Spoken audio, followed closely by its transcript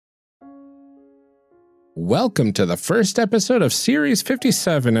Welcome to the first episode of Series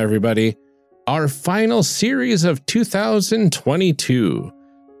 57, everybody. Our final series of 2022.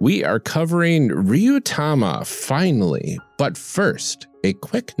 We are covering Ryutama, finally. But first, a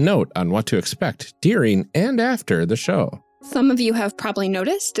quick note on what to expect during and after the show. Some of you have probably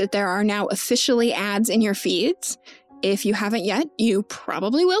noticed that there are now officially ads in your feeds. If you haven't yet, you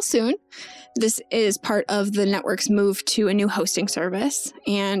probably will soon. This is part of the network's move to a new hosting service,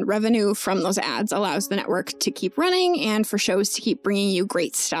 and revenue from those ads allows the network to keep running and for shows to keep bringing you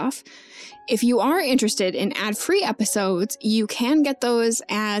great stuff. If you are interested in ad-free episodes, you can get those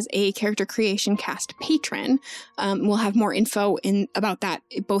as a Character Creation Cast patron. We'll have more info about that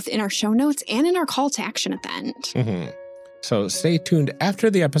both in our show notes and in our call to action at the end. Mm-hmm. So stay tuned after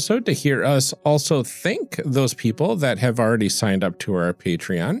the episode to hear us also thank those people that have already signed up to our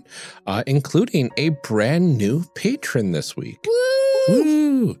Patreon, including a brand new patron this week. Woo!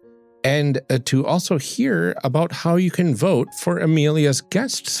 Woo! And to also hear about how you can vote for Amelia's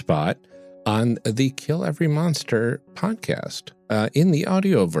guest spot on the Kill Every Monster podcast in the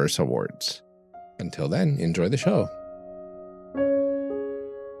Audioverse Awards. Until then, enjoy the show.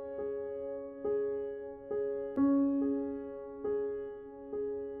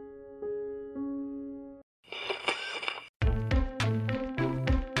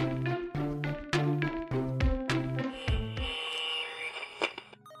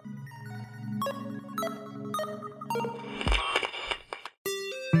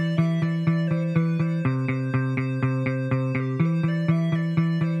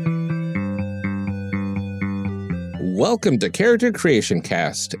 Welcome to Character Creation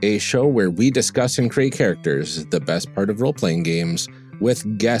Cast, a show where we discuss and create characters, the best part of role-playing games,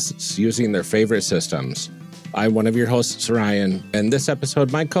 with guests using their favorite systems. I'm one of your hosts, Ryan, and this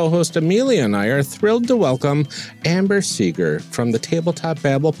episode, my co-host Amelia and I are thrilled to welcome Amber Seeger from the Tabletop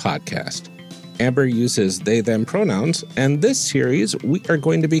Babble podcast. Amber uses they/them pronouns, and this series we are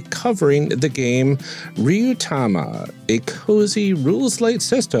going to be covering the game Ryutama, a cozy rules-light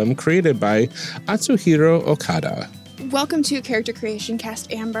system created by Atsuhiro Okada. Welcome to Character Creation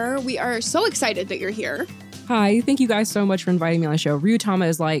Cast, Amber. We are so excited that you're here. Hi, thank you guys so much for inviting me on the show. Ryutama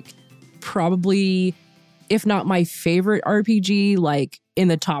is probably, if not my favorite RPG, in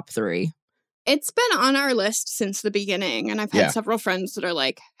the top 3. It's been on our list since the beginning, and I've had several friends that are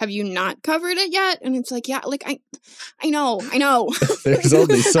like, have you not covered it yet? And it's like, I know. There's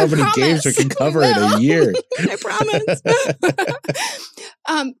only so many games we can cover in a year. I promise.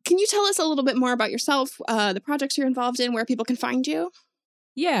 Can you tell us a little bit more about yourself, the projects you're involved in, where people can find you?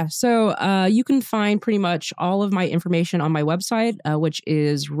 Yeah, so you can find pretty much all of my information on my website, which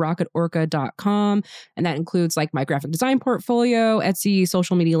is rocketorca.com. And that includes my graphic design portfolio, Etsy,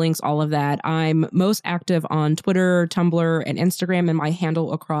 social media links, all of that. I'm most active on Twitter, Tumblr, and Instagram. And my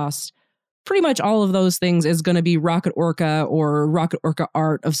handle across pretty much all of those things is going to be Rocket Orca or Rocket Orca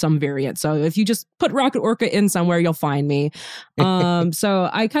art of some variant. So if you just put Rocket Orca in somewhere, you'll find me. So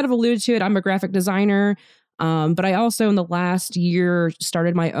I kind of alluded to it. I'm a graphic designer. But I also, in the last year,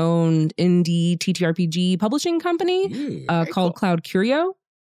 started my own indie TTRPG publishing company called Cloud Curio.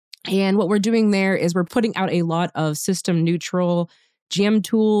 And what we're doing there is we're putting out a lot of system-neutral GM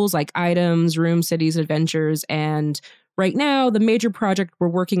tools like items, rooms, cities, adventures. And right now, the major project we're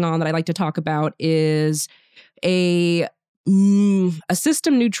working on that I like to talk about is a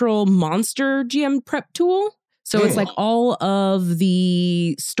system-neutral monster GM prep tool. So it's all of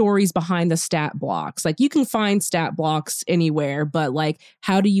the stories behind the stat blocks. You can find stat blocks anywhere, but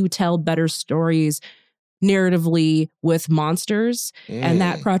how do you tell better stories narratively with monsters? And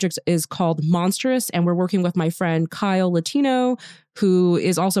that project is called Monstrous. And we're working with my friend Kyle Latino, who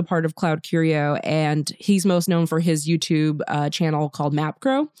is also part of Cloud Curio. And he's most known for his YouTube channel called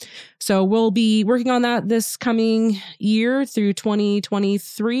MapGrow. So we'll be working on that this coming year through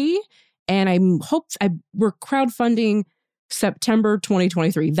 2023. And we're crowdfunding September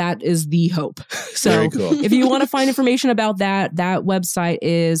 2023. That is the hope. So cool. If you want to find information about that website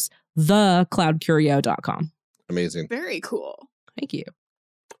is thecloudcurio.com. Amazing. Very cool. Thank you.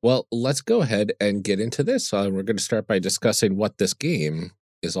 Well, let's go ahead and get into this. We're going to start by discussing what this game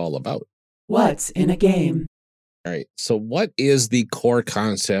is all about. What's in a game? All right. So what is the core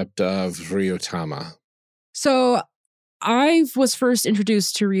concept of Ryutama? So I was first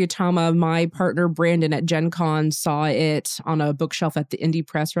introduced to Ryutama. My partner, Brandon, at Gen Con saw it on a bookshelf at the Indie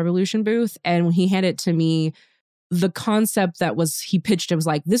Press Revolution booth. And when he handed it to me, the concept he pitched, it was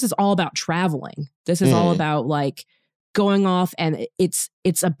this is all about traveling. This is all about going off, and it's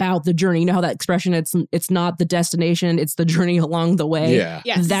about the journey. You know how that expression, it's not the destination, it's the journey along the way. Yeah.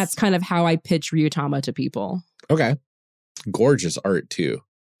 Yes. That's kind of how I pitch Ryutama to people. Okay. Gorgeous art too.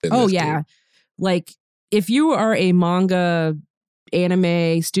 Oh yeah. Game. if you are a manga,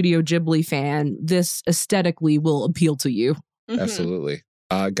 anime, Studio Ghibli fan, this aesthetically will appeal to you. Mhm. Absolutely.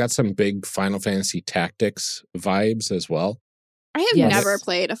 Got some big Final Fantasy Tactics vibes as well. I have Yes. never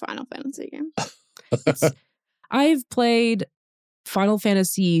played a Final Fantasy game. I've played Final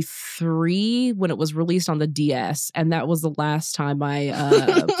Fantasy 3 when it was released on the DS, and that was the last time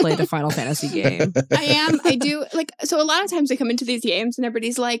I played a Final Fantasy game. I do like, so a lot of times I come into these games and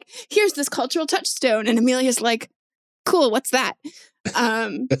everybody's like, here's this cultural touchstone. And Amelia's like, cool, what's that?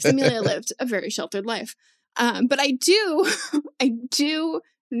 'Cause Amelia lived a very sheltered life. But I do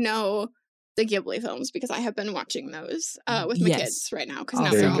know the Ghibli films because I have been watching those with my Yes. kids right now because Oh,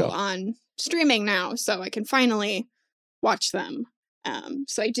 now there they're you all go. on streaming now, so I can finally watch them.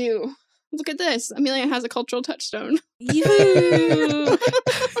 So I do. Look at this. Amelia has a cultural touchstone. You.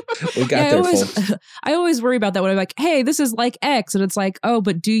 We got Yeah, there, folks. I always worry about that when I'm like, hey, this is like X. And it's like, oh,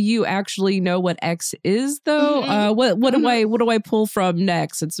 but do you actually know what X is though? Mhm. What do I pull from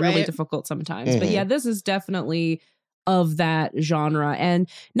next? It's really Right. difficult sometimes. But Mhm. yeah, this is definitely of that genre. And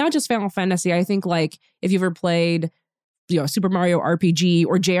not just Final Fantasy. I think like if you've ever played, Super Mario RPG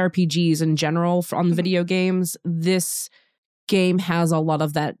or JRPGs in general on the Mhm. video games, this game has a lot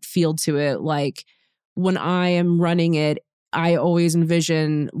of that feel to it. Like when I am running it, I always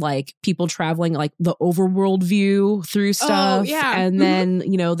envision like people traveling like the overworld view through stuff. yeah. And Mhm.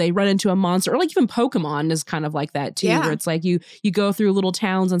 then, they run into a monster, or like even Pokemon is kind of like that too, Yeah. where it's like you go through little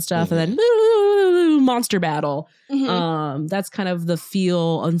towns and stuff and then monster battle. Mhm. That's kind of the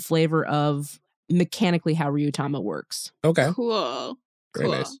feel and flavor of mechanically how Ryutama works. Okay. Cool. Very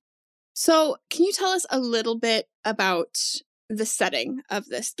Cool. nice. So, can you tell us a little bit about the setting of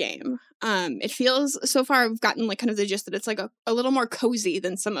this game? It feels so far I've gotten like kind of the gist that it's like a little more cozy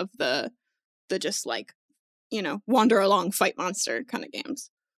than some of the just like, wander along fight monster kind of games.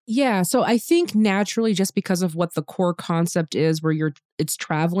 Yeah, so I think naturally, just because of what the core concept is, where it's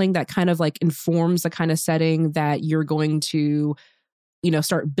traveling, that kind of like informs the kind of setting that you're going to,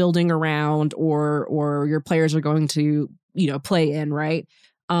 start building around, or your players are going to, play in, right?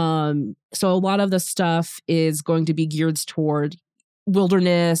 So a lot of the stuff is going to be geared toward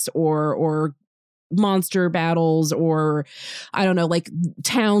wilderness or monster battles, or I don't know, like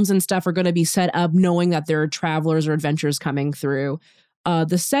towns and stuff are going to be set up knowing that there are travelers or adventurers coming through.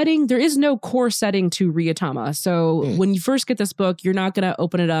 The setting, there is no core setting to Ryutama. So when you first get this book, you're not going to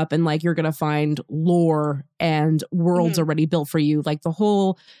open it up and like you're going to find lore and worlds already built for you. Like the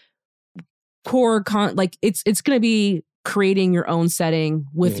whole core it's going to be creating your own setting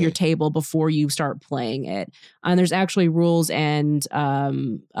with your table before you start playing it. And there's actually rules and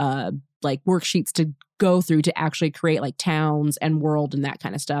like worksheets to go through to actually create like towns and world and that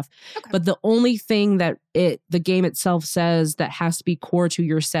kind of stuff. Okay. But the only thing that the game itself says that has to be core to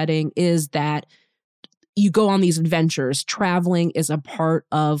your setting is that you go on these adventures. Traveling is a part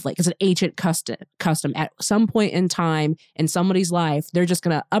of it's an ancient custom. At some point in time in somebody's life, they're just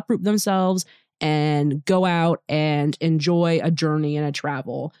going to uproot themselves and go out and enjoy a journey and a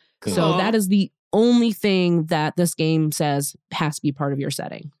travel. Cool. So that is the only thing that this game says has to be part of your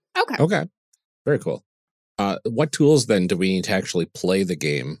setting. Okay. Okay. Very cool. What tools then do we need to actually play the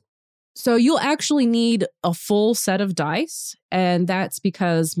game? So you'll actually need a full set of dice, and that's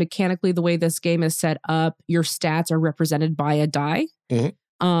because mechanically the way this game is set up, your stats are represented by a die. Mhm.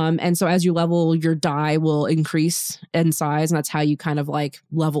 And so as you level, your die will increase in size, and that's how you kind of like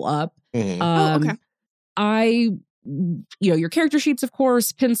level up. Mhm. Okay. Your character sheets, of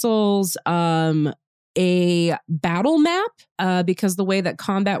course, pencils, a battle map, because the way that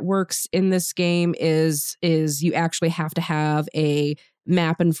combat works in this game is you actually have to have a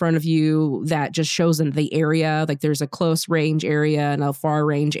map in front of you that just shows in the area. Like there's a close range area and a far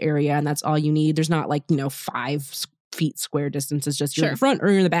range area, and that's all you need. There's not 5 feet square distance. It's just you're in the front or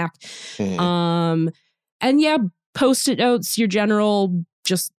you're in the back. Mhm. And yeah, post-it notes, your general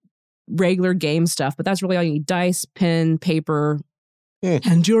just regular game stuff, but that's really all you need: dice, pen, paper,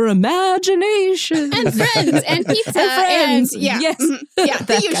 and your imagination, And friends and pizza and friends. yeah, Yes. yeah, the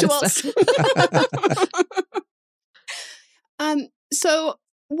That kind of usuals. So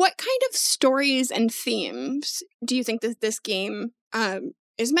what kind of stories and themes do you think that this game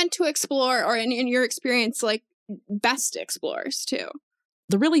is meant to explore, or in your experience, best explores too?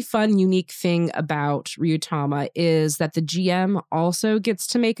 The really fun, unique thing about Ryutama is that the GM also gets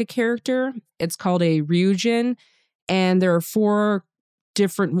to make a character. It's called a Ryujin, and there are 4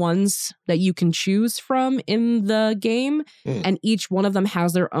 different ones that you can choose from in the game, and each one of them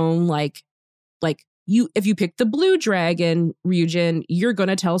has their own if you pick the Blue Dragon Ryujin, you're going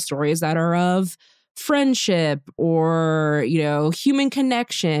to tell stories that are of friendship or, human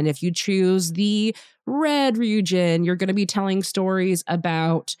connection. If you choose the red region, you're going to be telling stories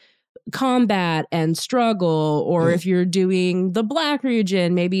about combat and struggle. Or if you're doing the black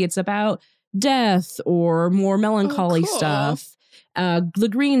region, maybe it's about death or more melancholy stuff. The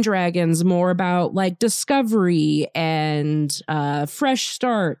green dragon's more about like discovery and fresh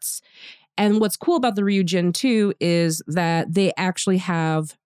starts. And what's cool about the Ryujin too is that they actually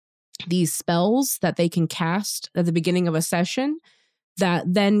have these spells that they can cast at the beginning of a session that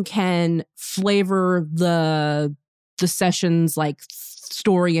then can flavor the session's like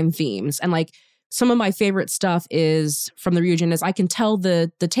story and themes. And like some of my favorite stuff is from the Ryujin is I can tell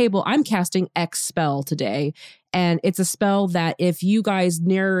the table I'm casting X spell today. And it's a spell that if you guys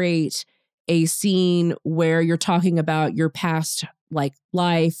narrate a scene where you're talking about your past like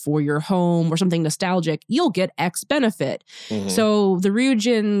life or your home or something nostalgic, you'll get X benefit. So the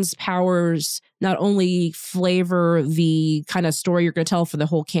Ryujin's powers not only flavor the kind of story you're going to tell for the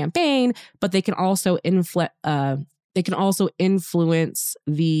whole campaign, but they can also influence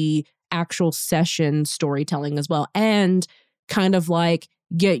the actual session storytelling as well, and kind of like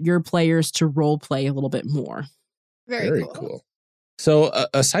get your players to role play a little bit more. Very cool. So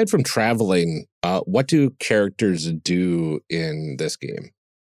aside from traveling, what do characters do in this game?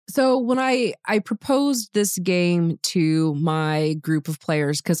 So when I proposed this game to my group of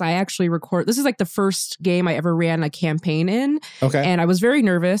players, because I actually this is like the first game I ever ran a campaign in. Okay. And I was very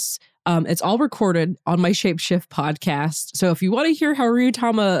nervous. It's all recorded on my Shapeshift podcast. So if you want to hear how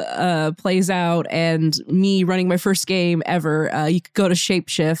Ryutama plays out and me running my first game ever, you could go to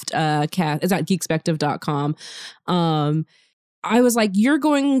Shapeshift. It's at geekspective.com. I was like, you're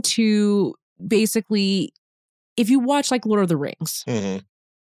going to basically, if you watch like Lord of the Rings,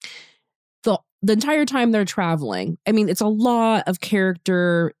 the entire time they're traveling, I mean, it's a lot of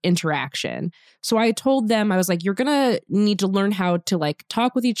character interaction. So I told them, I was like, you're going to need to learn how to like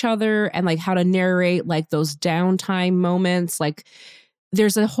talk with each other and like how to narrate like those downtime moments. Like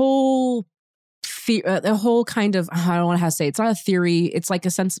there's a whole kind of, I don't know how to say, it's not a theory. It's like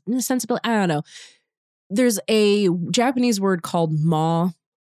a sensibility. I don't know. There's a Japanese word called ma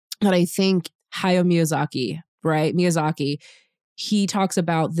that I think Hayao Miyazaki, right? Miyazaki, he talks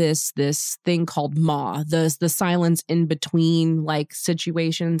about this thing called ma, the silence in between like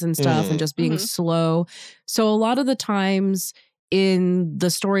situations and stuff and just being slow. So a lot of the times in the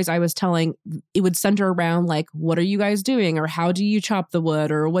stories I was telling, it would center around like, what are you guys doing? Or how do you chop the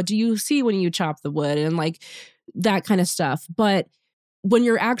wood? Or what do you see when you chop the wood? And like that kind of stuff. But when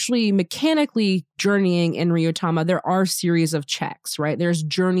you're actually mechanically journeying in Ryutama, there are series of checks, right? There's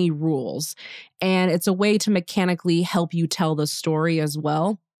journey rules, and it's a way to mechanically help you tell the story as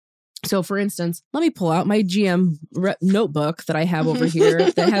well. So for instance, let me pull out my GM notebook that I have over here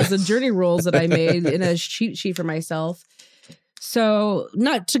that has the journey rules that I made in a cheat sheet for myself. So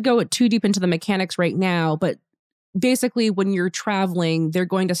not to go too deep into the mechanics right now, but basically when you're traveling, they're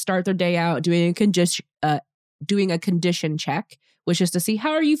going to start their day out doing a condition check, which is to see,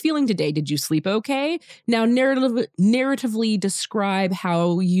 how are you feeling today? Did you sleep okay? Now, narratively describe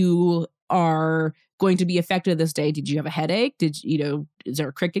how you are going to be affected this day. Did you have a headache? Is there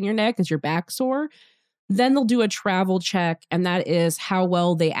a crick in your neck? Is your back sore? Then they'll do a travel check, and that is how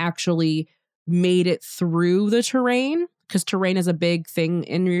well they actually made it through the terrain, because terrain is a big thing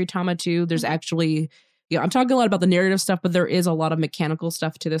in Ryutama too. There's actually, I'm talking a lot about the narrative stuff, but there is a lot of mechanical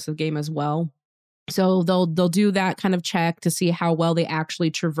stuff to this game as well. So they'll do that kind of check to see how well they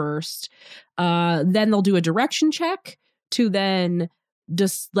actually traversed. Then they'll do a direction check to then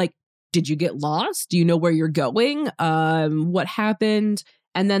just like, did you get lost? Do you know where you're going? What happened?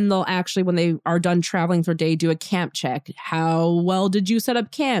 And then they'll actually, when they are done traveling for a day, do a camp check. How well did you set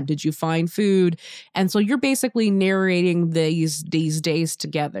up camp? Did you find food? And so you're basically narrating these days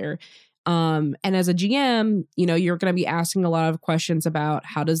together. And as a GM, you're going to be asking a lot of questions about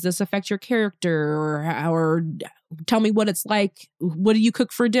how does this affect your character, or tell me what it's like. What do you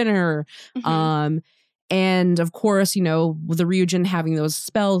cook for dinner? And of course, with the Ryujin having those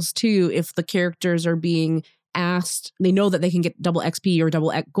spells too, if the characters are being asked, they know that they can get double XP or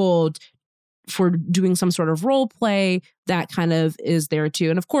double gold for doing some sort of role play. That kind of is there too.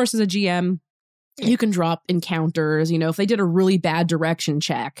 And of course, as a GM, you can drop encounters, if they did a really bad direction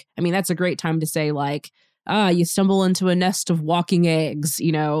check. I mean, that's a great time to say like, you stumble into a nest of walking eggs,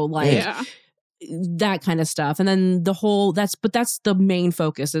 that kind of stuff. And then that's the main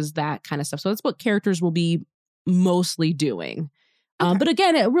focus, is that kind of stuff. So that's what characters will be mostly doing. But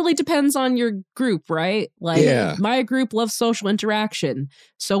again, it really depends on your group, right? Like my group loves social interaction.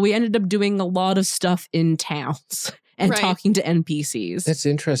 So we ended up doing a lot of stuff in towns. and Right. talking to NPCs. That's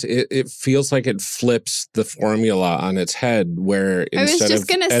interesting. It feels like it flips the formula on its head, where I was instead just of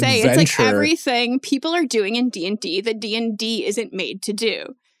gonna say, it's like adventure- everything people are doing in D&D that D&D isn't made to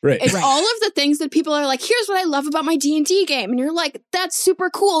do. right? It's Right. all of the things that people are like, here's what I love about my D&D game. And you're like, that's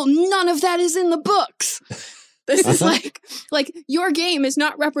super cool. None of that is in the books. This is like your game is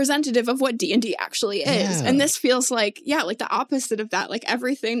not representative of what D&D actually is. Yeah. And this feels like, like the opposite of that. Like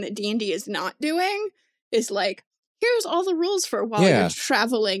everything that D&D is not doing is like, here's all the rules for while Yeah. you're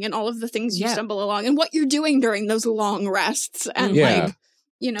traveling and all of the things you Yeah. stumble along and what you're doing during those long rests and Yeah. like,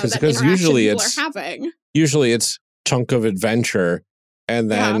 you know, 'Cause- that 'cause interaction usually people it's- are having. Usually it's chunk of adventure and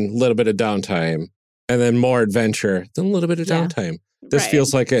then a little bit of downtime, and then more adventure, then a little bit of Yeah. downtime. This Right.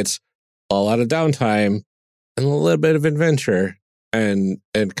 feels like it's a lot of downtime and a little bit of adventure, and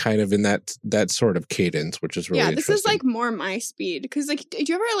kind of in that sort of cadence, which is really this is interesting. like more my speed. Because like, did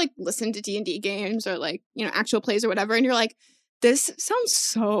you ever like listen to D&D games or like, you know, actual plays or whatever, and you're like, this sounds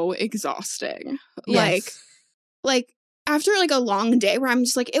so exhausting. Yes. Like after like a long day where I'm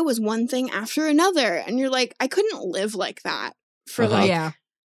just like, it was one thing after another, and you're like, I couldn't live like that for Uh-huh. like Yeah.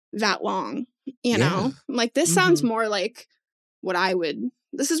 that long. You Yeah. know, I'm like this sounds more like what I would.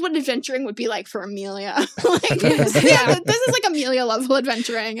 This is what adventuring would be like for Amelia. Like, Yes. this is like Amelia level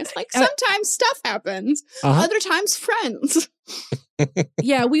adventuring. It's like sometimes stuff happens, Uh-huh. other times friends.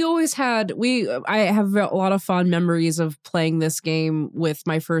 Yeah, I have a lot of fond memories of playing this game with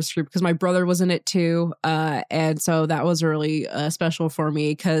my first group because my brother was in it too. And so that was really special for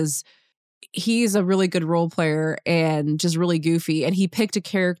me because he's a really good role player and just really goofy. And he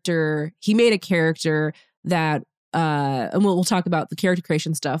made a character that, and we'll talk about the character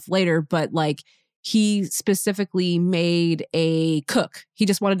creation stuff later, but like, he specifically made a cook. He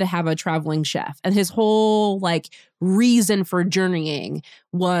just wanted to have a traveling chef. And his whole like reason for journeying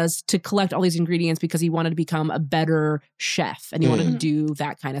was to collect all these ingredients because he wanted to become a better chef and he wanted to do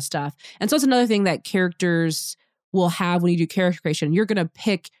that kind of stuff. And so it's another thing that characters will have when you do character creation. You're going to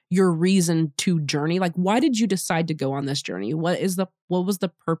pick your reason to journey. Like, why did you decide to go on this journey? What was the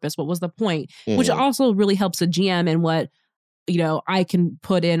purpose? What was the point? Which also really helps a GM in what, you know, I can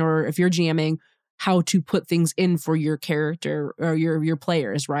put in, or if you're GMing, how to put things in for your character or your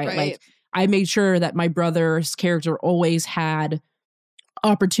players, right? Right. Like I made sure that my brother's character always had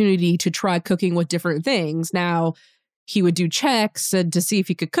opportunity to try cooking with different things. Now he would do checks and to see if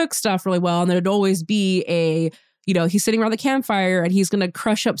he could cook stuff really well. And there'd always be he's sitting around the campfire and he's going to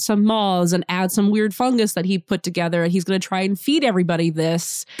crush up some moths and add some weird fungus that he put together. And he's going to try and feed everybody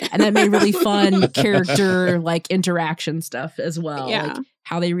this. And that made really fun character like interaction stuff as well. Yeah. Like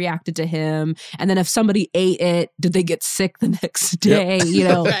how they reacted to him. And then if somebody ate it, did they get sick the next day? You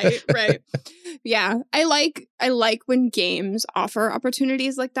know? Right. Yeah. I like when games offer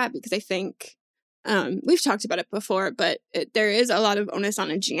opportunities like that because I think we've talked about it before, but there is a lot of onus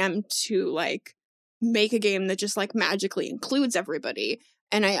on a GM to like make a game that just like magically includes everybody.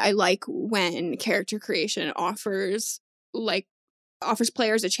 And I like when character creation offers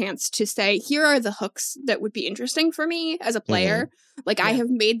players a chance to say, here are the hooks that would be interesting for me as a player. Like I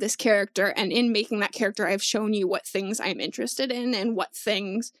have made this character, and in making that character, I've shown you what things I'm interested in and what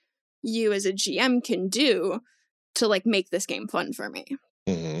things you as a GM can do to like make this game fun for me.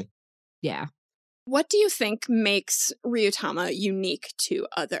 Mm-hmm. Yeah. What do you think makes Ryutama unique to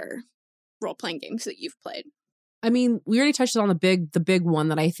other role-playing games that you've played? I mean, we already touched on the big one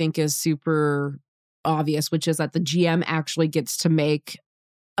that I think is super obvious, which is that the GM actually gets to make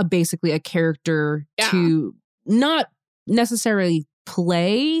basically a character to not necessarily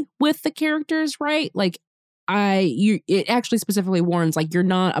play with the characters, right? Like it actually specifically warns like you're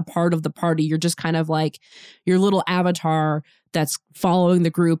not a part of the party. You're just kind of like your little avatar that's following the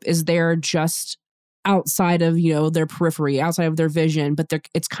group is there just outside of, you know, their periphery, outside of their vision, but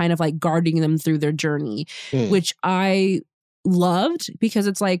it's kind of like guarding them through their journey, which I loved because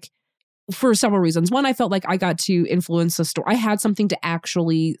it's like, for several reasons. One, I felt like I got to influence the story. I had something to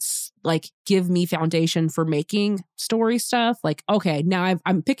actually like give me foundation for making story stuff. Like, okay, now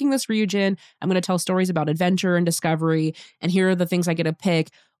I'm picking this region. I'm going to tell stories about adventure and discovery. And here are the things I get to pick.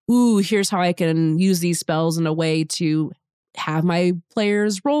 Ooh, here's how I can use these spells in a way to have my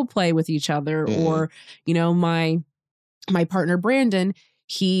players role play with each other. Or, you know, my partner, Brandon,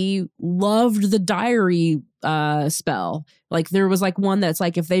 he loved the diary spell. Like there was like one that's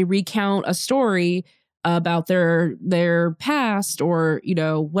like if they recount a story about their past or, you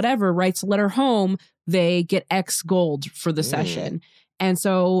know, whatever, writes a letter home, they get X gold for the session. And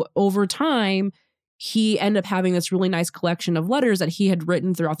so over time, he ended up having this really nice collection of letters that he had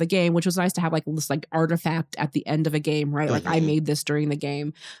written throughout the game, which was nice to have like this like artifact at the end of a game, right? Like I made this during the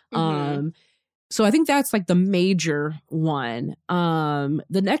game. So I think that's like the major one.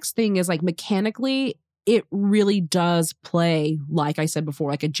 The next thing is like mechanically, it really does play, like I said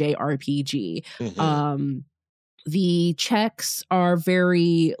before, like a JRPG. The checks are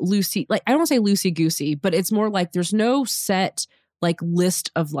very loosey, like I don't want to say loosey goosey, but it's more like there's no set like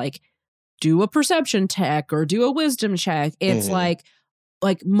list of like do a perception check or do a wisdom check. It's like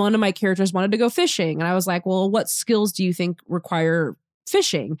one of my characters wanted to go fishing, and I was like, well, what skills do you think require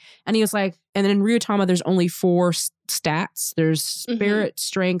fishing? And he was like, and then in Ryutama, there's only 4 stats. There's spirit,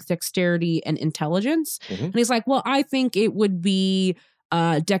 strength, dexterity, and intelligence. And he's like, well, I think it would be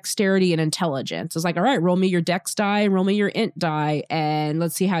dexterity and intelligence. It's like, all right, roll me your dex die and roll me your int die, and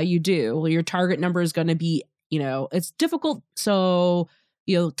let's see how you do. Well, your target number is going to be, it's difficult. So,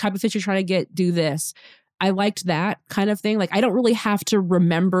 type of fish you're trying to get, do this. I liked that kind of thing. Like, I don't really have to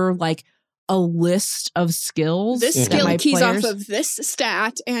remember like a list of skills. This skill keys off of this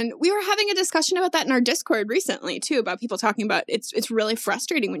stat. And we were having a discussion about that in our Discord recently too, about people talking about it's really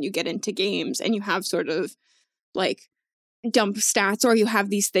frustrating when you get into games and you have sort of like dump stats, or you have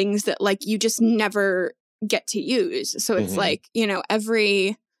these things that like you just never get to use. So it's like,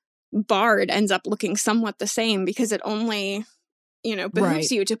 every bard ends up looking somewhat the same because it only,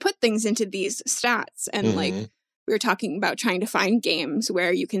 behooves you to put things into these stats. And like we were talking about trying to find games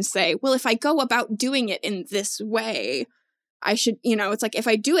where you can say, well, if I go about doing it in this way, I should, it's like if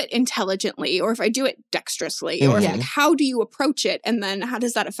I do it intelligently or if I do it dexterously or like, how do you approach it? And then how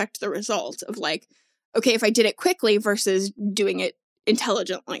does that affect the result of like, okay, if I did it quickly versus doing it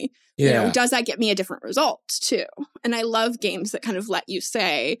intelligently, does that get me a different result too? And I love games that kind of let you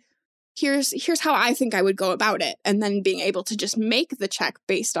say, here's how I think I would go about it. And then being able to just make the check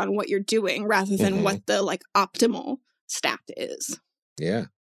based on what you're doing rather than what the like optimal stat is. Yeah.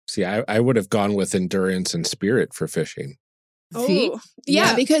 See, I would have gone with endurance and spirit for fishing. Oh,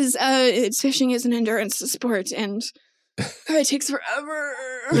 yeah, because fishing is an endurance sport and it takes forever.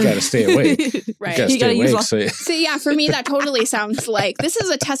 You got to stay awake. Right. You got to stay awake. So yeah, for me, that totally sounds like this is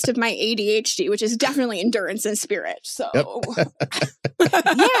a test of my ADHD, which is definitely endurance and spirit. So but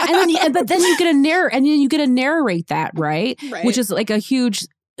then you get to narrate that, right? Which is like a huge,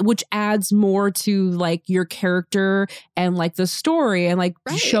 which adds more to like your character and like the story and like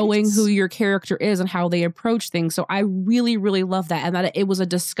showing who your character is and how they approach things. So I really, really love that. And that it was a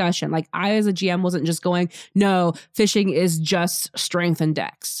discussion. Like I, as a GM, wasn't just going, no, fishing is just strength and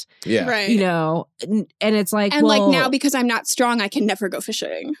dex. Yeah. Right. And it's like, and like now because I'm not strong, I can never go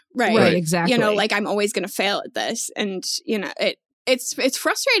fishing. Right. Exactly. Like I'm always going to fail at this. And, it's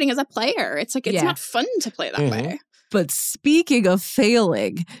frustrating as a player. It's like, it's not fun to play that way. But speaking of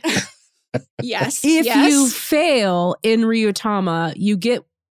failing, if you fail in Ryutama, you get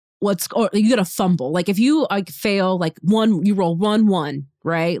you get a fumble. Like if you like fail, like you roll 1-1,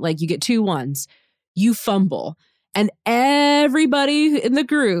 right? Like you get 2 1s, you fumble. And everybody in the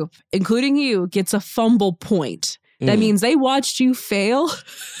group, including you, gets a fumble point. That means they watched you fail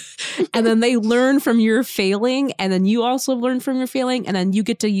and then they learn from your failing. And then you also learn from your failing. And then you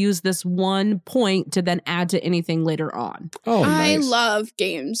get to use this 1 point to then add to anything later on. Oh, I nice. love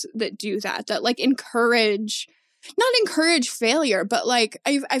games that do that like not encourage failure, but like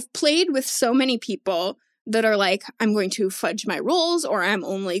I've played with so many people that are like, I'm going to fudge my rolls, or I'm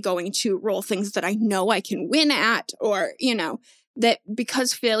only going to roll things that I know I can win at, or, that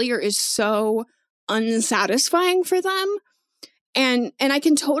because failure is so unsatisfying for them. And I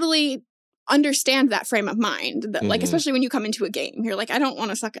can totally understand that frame of mind that like, especially when you come into a game, you're like, I don't want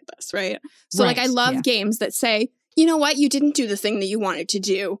to suck at this. Right. So like, I love games that say, you know what, you didn't do the thing that you wanted to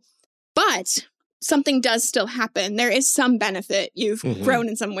do, but something does still happen. There is some benefit. You've grown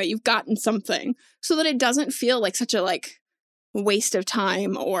in some way. You've gotten something so that it doesn't feel like such a like waste of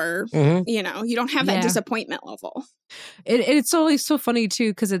time or, you don't have that disappointment level. It's always so funny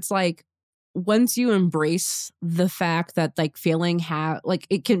too. Cause it's like, once you embrace the fact that like failing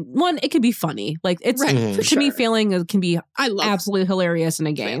it can be funny. Like it's to me, failing can be absolutely hilarious in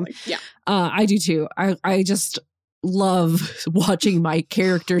a game. Failing. Yeah. I do too. I just love watching my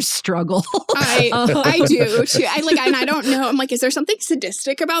characters struggle. I do too. And I don't know. I'm like, is there something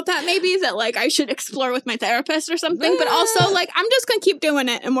sadistic about that? Maybe that like I should explore with my therapist or something. But also like I'm just gonna keep doing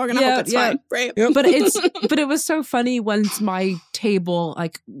it, and we're gonna hope it's fine, right? Yep. But it was so funny once my table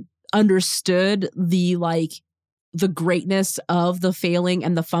like understood the greatness of the failing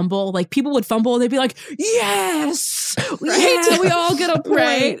and the fumble. Like people would fumble and they'd be like, yes, yeah, we all get a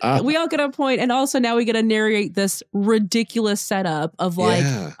point. We all get a point. And also now we get to narrate this ridiculous setup of like,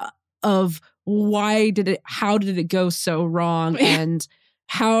 of how did it go so wrong? And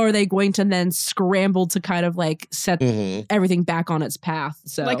how are they going to then scramble to kind of like set everything back on its path?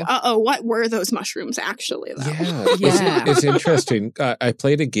 So like, what were those mushrooms actually, though? Yeah. It's interesting. I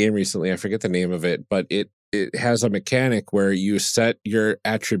played a game recently. I forget the name of it, but it has a mechanic where you set your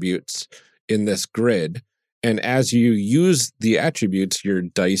attributes in this grid. And as you use the attributes, your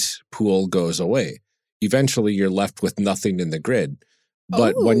dice pool goes away. Eventually, you're left with nothing in the grid.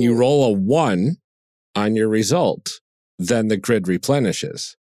 But when you roll a 1 on your result, then the grid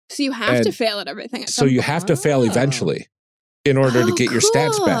replenishes. So you have to fail at everything. So you have to fail eventually in order to get your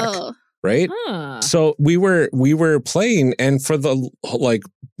stats back, right? So we were playing, and for the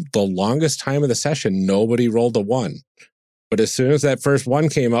longest time of the session, nobody rolled a 1. But as soon as that first 1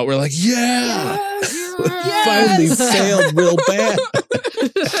 came out, we're like, finally failed real bad.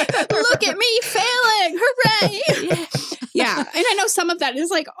 Look at me failing! Hooray! Yeah, and I know some of that is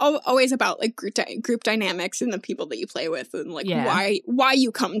like always about like group dynamics and the people that you play with, and like why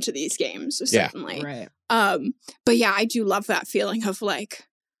you come to these games. Certainly, right. But yeah, I do love that feeling of like,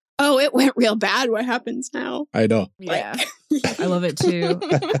 oh, it went real bad. What happens now? I know. Yeah, I love it too.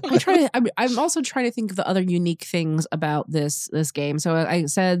 I'm also trying to think of the other unique things about this game. So I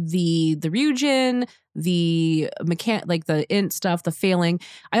said the Ryujin, the like the int stuff, the failing.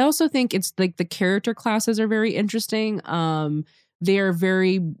 I also think it's like the character classes are very interesting. They are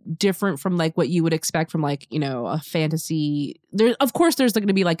very different from like what you would expect from like, a fantasy. Of course, there's going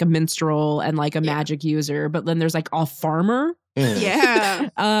to be like a minstrel and like a magic user, but then there's like a farmer.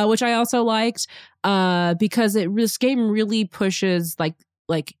 Yeah. Which I also liked because this game really pushes like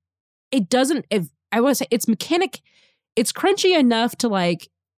it doesn't. I want to say it's crunchy enough to like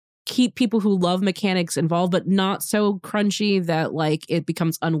keep people who love mechanics involved, but not so crunchy that like it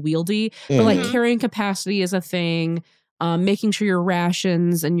becomes unwieldy. But like carrying capacity is a thing. Making sure your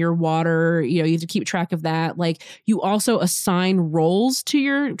rations and your water, you have to keep track of that. Like you also assign roles to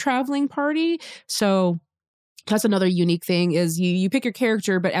your traveling party. So that's another unique thing is you pick your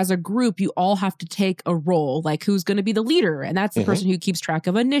character, but as a group, you all have to take a role, like who's going to be the leader. And that's the person who keeps track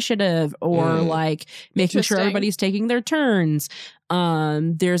of initiative or like making sure everybody's taking their turns.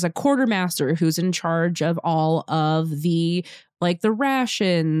 There's a quartermaster who's in charge of all of the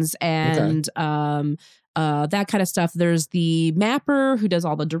rations and that kind of stuff. There's the mapper who does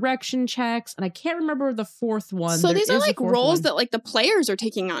all the direction checks, and I can't remember the fourth one. So these are like roles that like the players are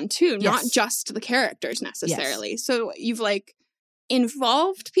taking on too, not just the characters necessarily. So you've like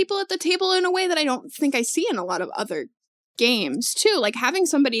involved people at the table in a way that I don't think I see in a lot of other games too. Like having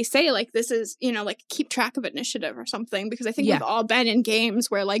somebody say like, this is, like keep track of initiative or something, because I think we've all been in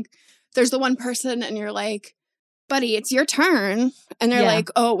games where like there's the one person and you're like, buddy, it's your turn. And they're like,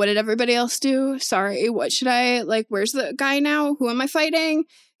 oh, what did everybody else do? Sorry, what should I, like, where's the guy now? Who am I fighting?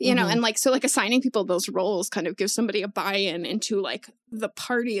 You know, and like, so like assigning people those roles kind of gives somebody a buy-in into like the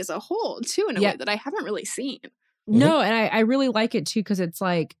party as a whole too, in a way that I haven't really seen. No, and I really like it too, because it's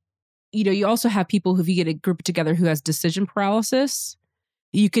like, you also have people who, if you get a group together who has decision paralysis,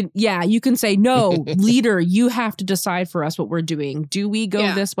 you can say, no, leader, you have to decide for us what we're doing. Do we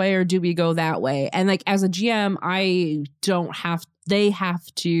go this way or do we go that way? And like, as a GM, they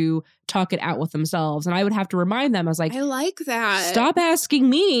have to talk it out with themselves. And I would have to remind them, I was like, I like that. Stop asking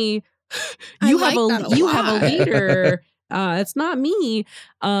me. You have a leader. It's not me.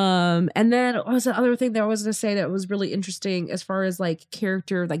 And then what was the other thing that I was going to say that was really interesting as far as like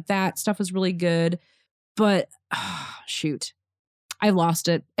character, like that stuff was really good. But shoot. I lost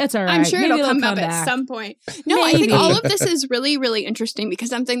it. It's all right. I'm sure it'll come up at some point. No, I think all of this is really, really interesting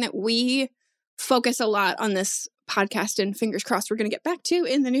because something that we focus a lot on this podcast, and fingers crossed we're going to get back to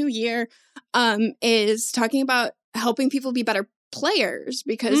in the new year, is talking about helping people be better players,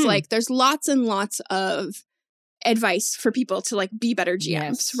 because like there's lots and lots of advice for people to like be better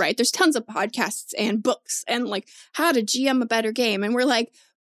GMs, right? There's tons of podcasts and books and like how to GM a better game. And we're like,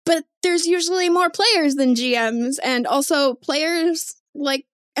 but there's usually more players than GMs, and also players like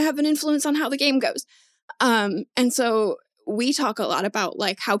have an influence on how the game goes. And so we talk a lot about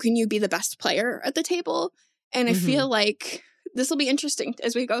like, how can you be the best player at the table? And I feel like this will be interesting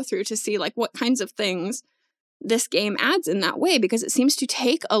as we go through to see like what kinds of things this game adds in that way, because it seems to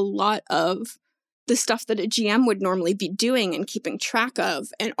take a lot of the stuff that a GM would normally be doing and keeping track of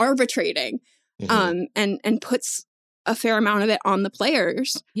and arbitrating, and puts a fair amount of it on the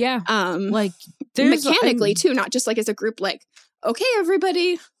players. Yeah. Like mechanically too, not just like as a group, like, okay,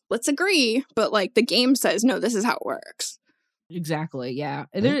 everybody, let's agree. But like the game says, no, this is how it works. Exactly. Yeah.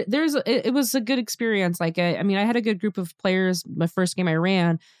 It was a good experience. Like, I mean, I had a good group of players my first game I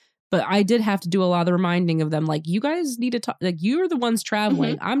ran, but I did have to do a lot of the reminding of them. Like, you guys need to talk, like, you're the ones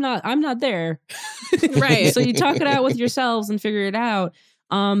traveling. I'm not there. Right. So you talk it out with yourselves and figure it out.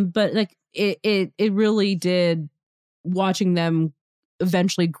 But like it really did, watching them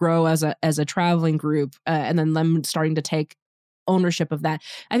eventually grow as a traveling group, and then them starting to take ownership of that.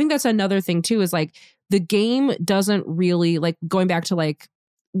 I think that's another thing too, is like the game doesn't really, like, going back to like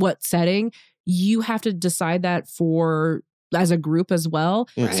what setting, you have to decide that for as a group as well.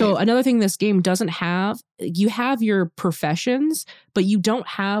 Right. So another thing this game doesn't have, you have your professions, but you don't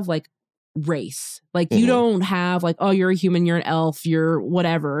have like race. Like you don't have like, oh, you're a human, you're an elf, you're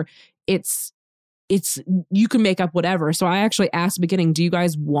whatever. It's you can make up whatever. So I actually asked at the beginning, do you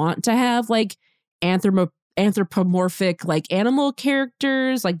guys want to have like anthropomorphic like animal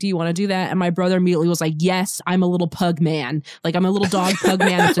characters? Like, do you want to do that? And my brother immediately was like, yes, I'm a little pug man. Like, I'm a little dog pug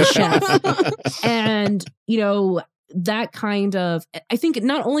man that's a chef. And, you know, that kind of, I think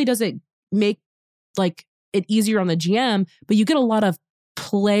not only does it make like it easier on the GM, but you get a lot of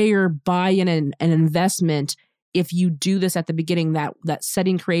player buy-in and investment if you do this at the beginning, that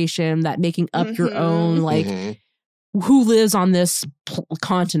setting creation, that making up your own, like, who lives on this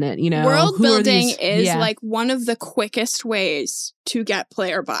continent, you know? World building is like one of the quickest ways to get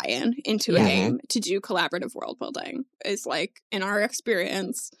player buy-in into a game, to do collaborative world building, is like, in our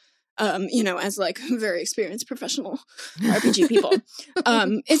experience, you know, as like very experienced professional RPG people,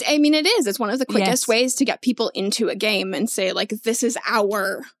 it's one of the quickest ways to get people into a game and say like, this is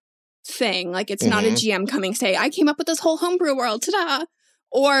our thing. Like, it's not a GM coming say, I came up with this whole homebrew world, ta-da.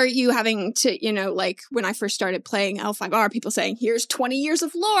 Or you having to, you know, like when I first started playing L5R, people saying, here's 20 years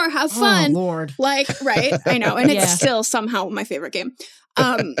of lore, have fun. Oh, Lord. Like, right, I know. And it's still somehow my favorite game.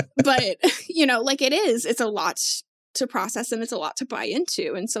 But, you know, like it's a lot to process and it's a lot to buy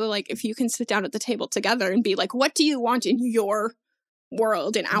into. And so like, if you can sit down at the table together and be like, what do you want in your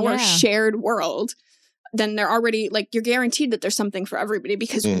world, in our shared world? Then they're already like, you're guaranteed that there's something for everybody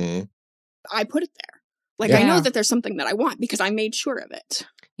because I put it there. Like, I know that there's something that I want because I made sure of it.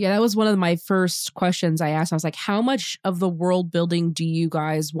 Yeah, that was one of my first questions I asked. I was like, how much of the world building do you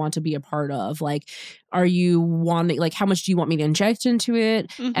guys want to be a part of? Like, are you wanting, like, how much do you want me to inject into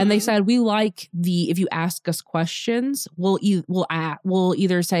it? And they said, we like if you ask us questions, we'll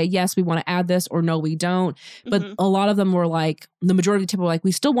either say, yes, we want to add this, or no, we don't. But a lot of them were like, the majority of the people were like,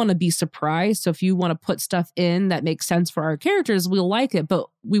 we still want to be surprised. So if you want to put stuff in that makes sense for our characters, we'll like it. But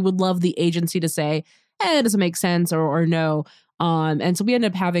we would love the agency to say, it doesn't make sense, or no. And so we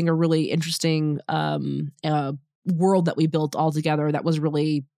ended up having a really interesting world that we built all together that was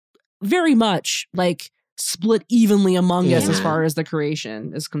really very much like split evenly among us as far as the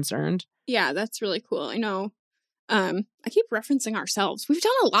creation is concerned. Yeah, that's really cool. I know. I keep referencing ourselves. We've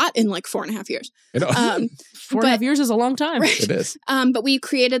done a lot in like 4.5 years. 4.5 years is a long time. Right? It is. But we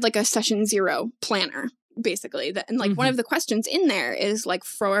created like a session 0 planner, basically. And like one of the questions in there is like,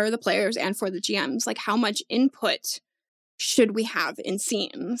 for the players and for the GMs, like, how much input should we have in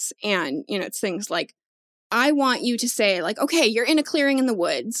scenes? And, you know, it's things like, I want you to say like, okay, you're in a clearing in the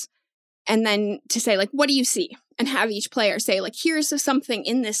woods. And then to say like, what do you see? And have each player say like, here's something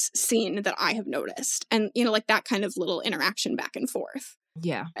in this scene that I have noticed. And, you know, like that kind of little interaction back and forth.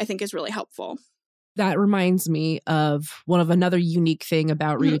 Yeah. I think is really helpful. That reminds me of another unique thing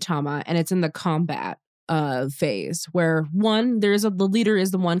about Ryutama, and it's in the combat phase, where the leader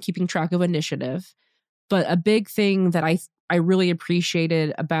is the one keeping track of initiative. But a big thing that I really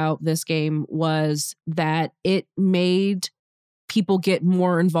appreciated about this game was that it made people get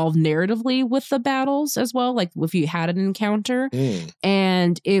more involved narratively with the battles as well, like if you had an encounter.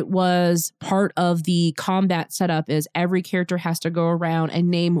 And it was part of the combat setup is every character has to go around and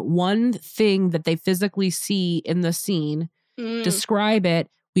name one thing that they physically see in the scene, describe it,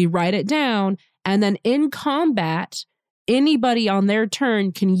 we write it down, and then in combat, anybody on their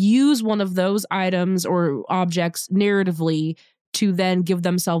turn can use one of those items or objects narratively to then give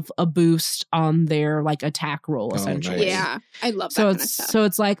themselves a boost on their like attack roll, essentially. Nice. Yeah, I love that kind of stuff. So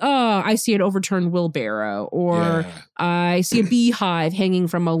it's like, oh, I see an overturned wheelbarrow, or I see a beehive hanging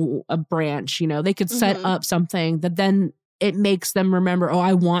from a branch. You know, they could set up something that then it makes them remember, oh,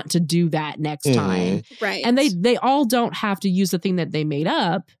 I want to do that next time. Right. And they all don't have to use the thing that they made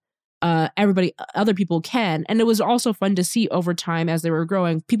up. Other people can. And it was also fun to see over time as they were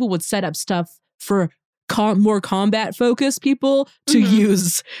growing, people would set up stuff for more combat focused people to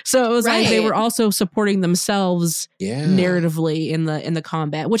use. So it was like they were also supporting themselves narratively in the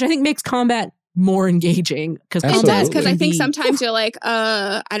combat, which I think makes combat more engaging. It does, because I think sometimes you're like,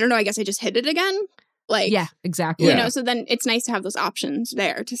 I don't know, I guess I just hit it again. Like, yeah, exactly. You know, so then it's nice to have those options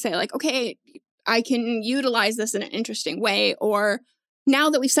there to say like, okay, I can utilize this in an interesting way, or now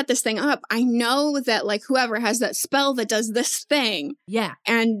that we've set this thing up, I know that like whoever has that spell that does this thing. Yeah.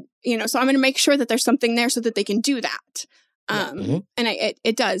 And, you know, so I'm going to make sure that there's something there so that they can do that. And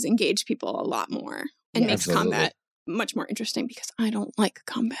it does engage people a lot more and makes Absolutely. combat much more interesting because I don't like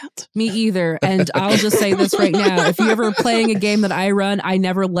combat. Me either. And I'll just say this right now. If you're ever playing a game that I run, I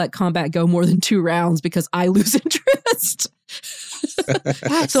never let combat go more than 2 rounds because I lose interest.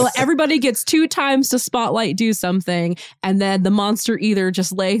 So everybody gets 2 times to spotlight do something, and then the monster either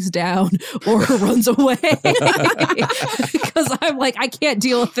just lays down or runs away. Because I'm like, I can't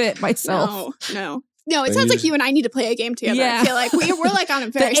deal with it myself. No, it sounds like you and I need to play a game together. Yeah. I feel like we're like on a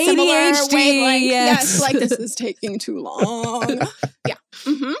very similar ADHD, wavelength. yes. Yes, like this is taking too long. Yeah.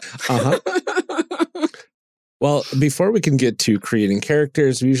 Well, before we can get to creating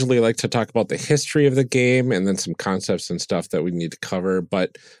characters, we usually like to talk about the history of the game and then some concepts and stuff that we need to cover.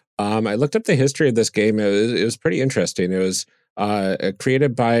 But I looked up the history of this game. It was pretty interesting. It was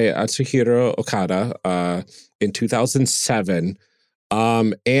created by Atsuhiro Okada in 2007.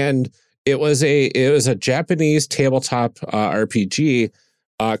 And it was a Japanese tabletop RPG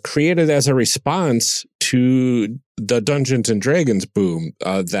created as a response to the Dungeons and Dragons boom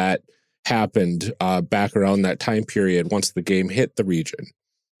that happened back around that time period once the game hit the region.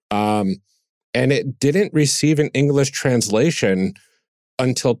 And it didn't receive an English translation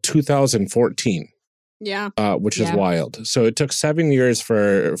until 2014. Yeah. Which is wild. So it took 7 years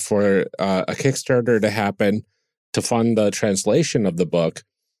for a Kickstarter to happen to fund the translation of the book.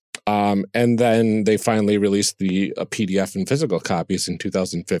 And then they finally released the PDF and physical copies in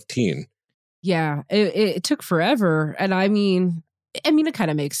 2015. Yeah, it took forever. And I mean, it kind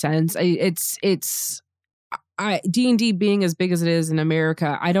of makes sense. D&D being as big as it is in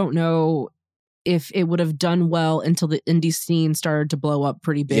America, I don't know if it would have done well until the indie scene started to blow up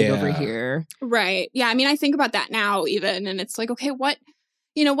pretty big over here. Right. Yeah. I mean, I think about that now even, and it's like, okay, what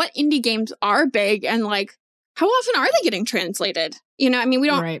indie games are big and like, how often are they getting translated? You know, I mean, we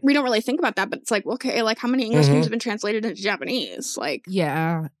don't really think about that, but it's like, okay, like how many English games have been translated into Japanese? Like,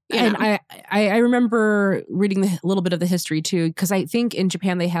 yeah. And I remember reading a little bit of the history too, because I think in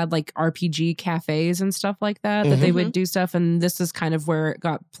Japan they had like RPG cafes and stuff like that they would do stuff. And this is kind of where it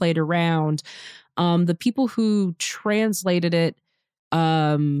got played around. The people who translated it,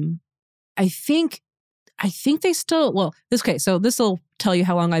 I think they still, so this will tell you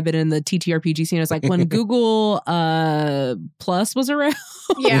how long I've been in the TTRPG scene. It's like when Google Plus was around,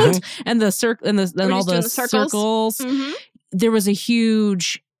 and all the circles. There was a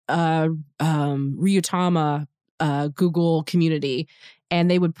huge Ryutama Google community, and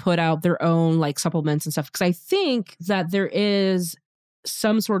they would put out their own like supplements and stuff. Because I think that there is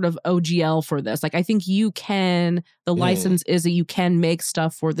some sort of OGL for this. Like I think the license is that you can make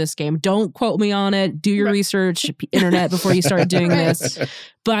stuff for this game. Don't quote me on it. Do your research, internet, before you start doing this.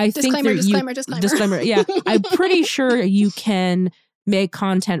 But I think disclaimer. Yeah, I'm pretty sure you can make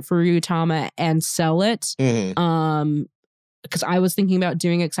content for Ryutama and sell it. Because I was thinking about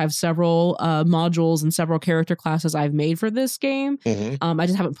doing it because I have several modules and several character classes I've made for this game. I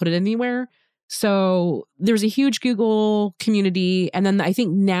just haven't put it anywhere. So there's a huge Google community. And then I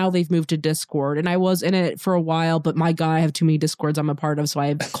think now they've moved to Discord. And I was in it for a while, but my God, I have too many Discords I'm a part of. So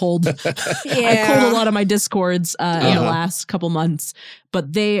I've culled a lot of my Discords in the last couple months. But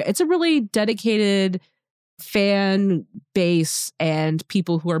it's a really dedicated fan base and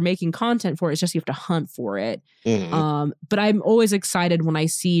people who are making content for it. It's just you have to hunt for it. But I'm always excited when I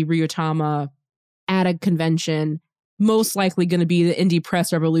see Ryutama at a convention. Most likely going to be the Indie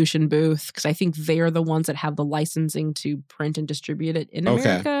Press Revolution booth because I think they're the ones that have the licensing to print and distribute it in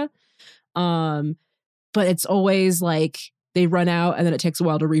America. But it's always like they run out and then it takes a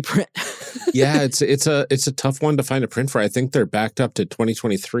while to reprint. Yeah, it's a tough one to find a print for. I think they're backed up to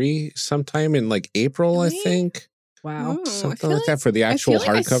 2023 sometime in like April, really? I think. Wow. Something like that for the actual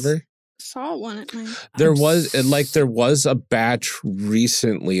hardcover. Saw one at my there was a batch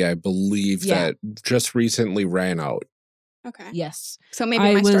recently, I believe, that just recently ran out. Okay. Yes. So maybe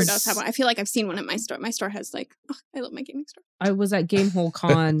my store does have one. I feel like I've seen one at my store. My store has like, I love my gaming store. I was at Gamehole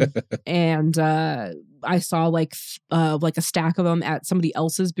Con and I saw like a stack of them at somebody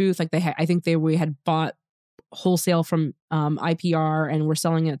else's booth. Like we had bought wholesale from IPR and we're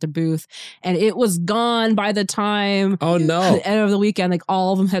selling it at the booth, and it was gone by the time the end of the weekend. Like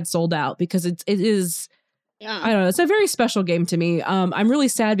all of them had sold out because it is I don't know, it's a very special game to me. I'm really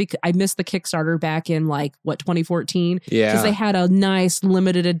sad because I missed the Kickstarter back in 2014 because they had a nice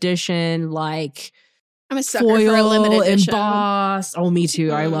limited edition I'm a sucker for a limited edition. Embossed. Oh, me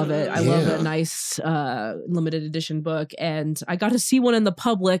too. I love it. I love a nice limited edition book. And I got to see one in the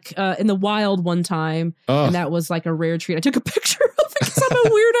public, in the wild one time. And that was like a rare treat. I took a picture of it because I'm a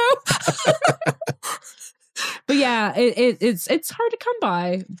weirdo. But yeah, it's hard to come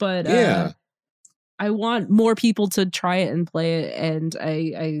by. But want more people to try it and play it,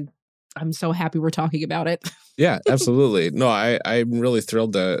 and I'm so happy we're talking about it. Yeah, absolutely. No, I'm really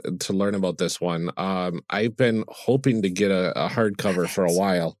thrilled to learn about this one. I've been hoping to get a hardcover for a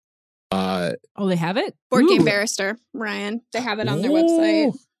while. Oh, they have it? Board Game Ooh. Barrister, Ryan. They have it on their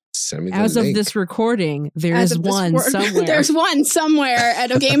website. Send me the As link. of this recording, there's one somewhere. There's one somewhere at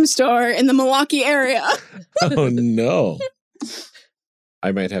a game store in the Milwaukee area. Oh no.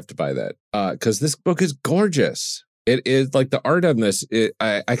 I might have to buy that because this book is gorgeous. It is like the art on this.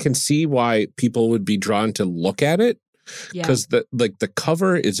 I can see why people would be drawn to look at it because the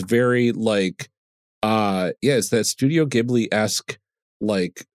cover is very like it's that Studio Ghibli-esque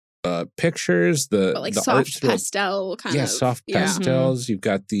like pictures. The But like the soft art pastel kind of. soft pastels. You've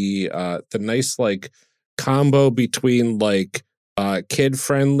got the nice like combo between like kid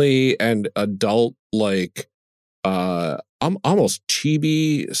friendly and adult like almost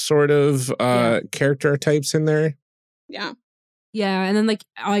chibi sort of character types in there. Yeah. Yeah, and then like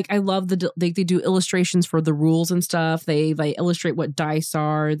I love they do illustrations for the rules and stuff. They illustrate what dice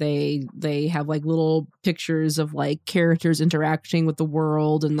are. They have like little pictures of like characters interacting with the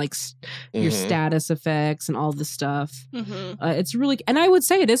world and like your status effects and all this stuff. It's really, and I would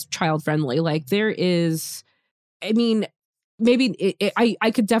say it is child friendly. Like there is, I mean, maybe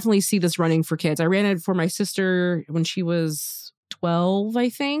I could definitely see this running for kids. I ran it for my sister when she was 12, I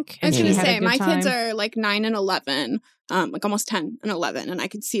think. I was and going she to had a say, good my time. kids are like 9 and 11, like almost 10 and 11, and I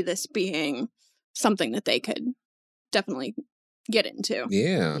could see this being something that they could definitely get into.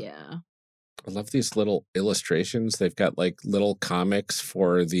 Yeah. Yeah. I love these little illustrations. They've got like little comics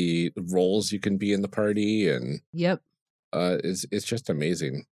for the roles you can be in the party, and Yep. it's just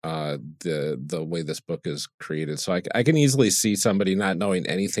amazing the way this book is created. So I can easily see somebody not knowing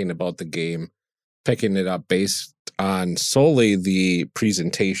anything about the game picking it up based on solely the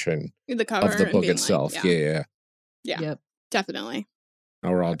presentation The cover of the and book being itself. Like, Yeah. Yep. definitely.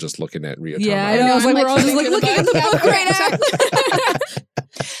 Now we're all just looking at Rio. Yeah, I Tama. know. I was like, we're all just like flipping looking at the book right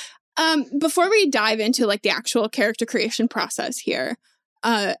now. Before we dive into like the actual character creation process here,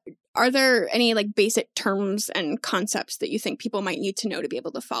 are there any like basic terms and concepts that you think people might need to know to be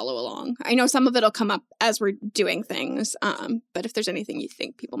able to follow along? I know some of it'll come up as we're doing things, but if there's anything you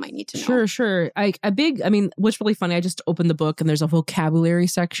think people might need to know. Sure. What's really funny, I just opened the book and there's a vocabulary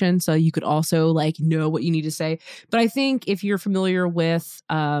section, so you could also like know what you need to say. But I think if you're familiar with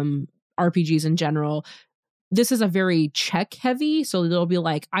RPGs in general, this is a very check heavy. So they'll be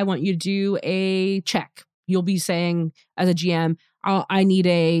like, I want you to do a check. You'll be saying as a GM, I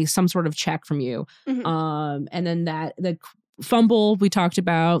need some sort of check from you. And then the fumble we talked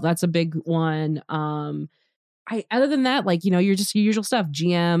about, that's a big one. Other than that, like, you're just your usual stuff,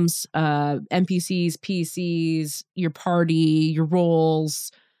 GMs, NPCs, PCs, your party, your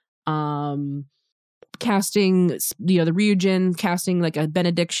roles, casting, the Ryujin, casting like a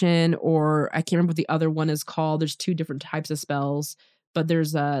benediction, or I can't remember what the other one is called. There's 2 different types of spells, but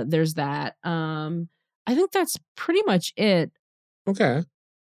there's that. I think that's pretty much it. Okay.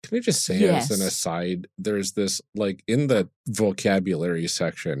 Can I just say as an aside, there's this like in the vocabulary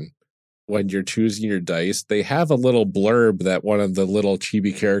section, when you're choosing your dice, they have a little blurb that one of the little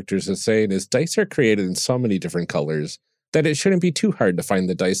chibi characters is saying is dice are created in so many different colors that it shouldn't be too hard to find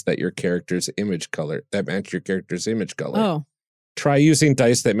the dice that match your character's image color. Oh. Try using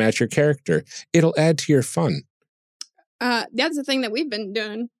dice that match your character. It'll add to your fun. That's the thing that we've been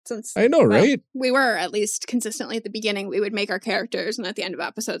doing since. I know, right? We were at least consistently at the beginning. We would make our characters, and at the end of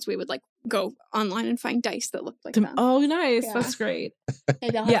episodes, we would like go online and find dice that looked like them. Oh, nice! Yeah. That's great.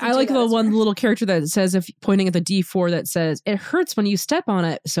 Yeah, I like the one little character that says, if pointing at the D4, that says it hurts when you step on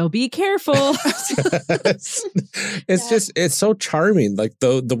it, so be careful. It's so charming. Like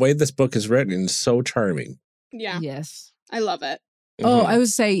the way this book is written is so charming. Yeah. Yes. I love it. Oh, I would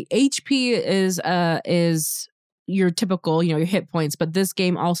say HP is your typical, your hit points, but this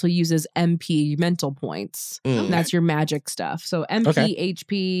game also uses MP, mental points. And that's your magic stuff. So MP,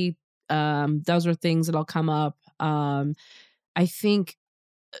 HP, those are things that'll come up. I think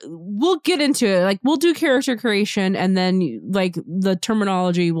we'll get into it. Like, we'll do character creation, and then like the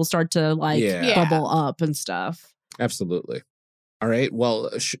terminology will start to like bubble up and stuff. Absolutely. All right. Well,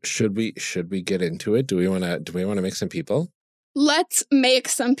 should we get into it? Do we want to make some people? Let's make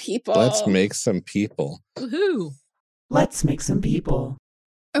some people. Let's make some people. Woohoo! Let's make some people.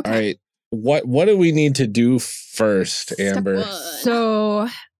 Okay. All right. What do we need to do first, Amber? So,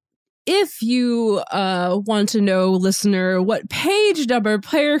 if you want to know, listener, what page number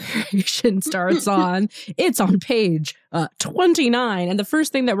player creation starts on, it's on page 29. And the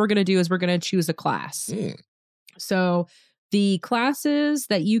first thing that we're going to do is we're going to choose a class. So The classes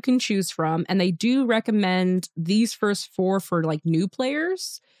that you can choose from, and they do recommend these first 4 for like new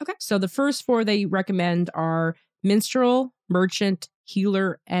players. Okay. So the first 4 they recommend are Minstrel, Merchant,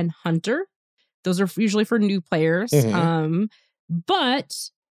 Healer, and Hunter. Those are usually for new players. But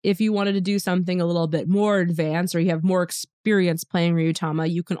if you wanted to do something a little bit more advanced, or you have more experience playing Ryutama,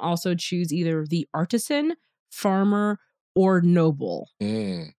 you can also choose either the Artisan, Farmer, or Noble.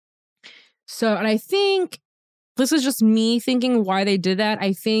 So, and I think this is just me thinking why they did that.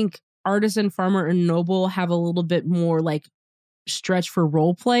 I think Artisan, Farmer, and Noble have a little bit more like stretch for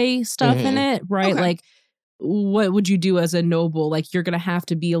role play stuff in it, right? Okay. Like, what would you do as a Noble? Like, you're going to have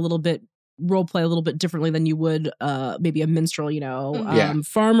to be a little bit role play a little bit differently than you would maybe a Minstrel, you know. Yeah.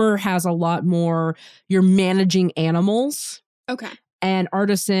 Farmer has a lot more, you're managing animals. Okay. And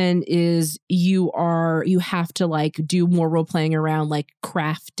Artisan is you have to like do more role playing around like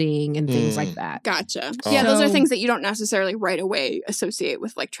crafting and things like that. Gotcha. Oh. Yeah, those are So- things that you don't necessarily right away associate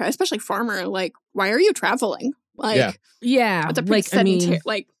with like especially Farmer. Like, why are you traveling? Like, Yeah. Yeah. it's a pretty Like, I mean, sedentary,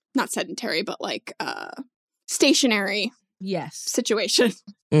 like not sedentary, but like stationary yes. situation.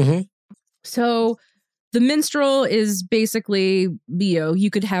 So the minstrel is basically, you know,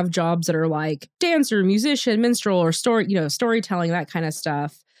 you could have jobs that are like dancer, musician, minstrel, or storytelling, that kind of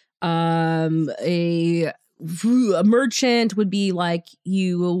stuff. A merchant would be like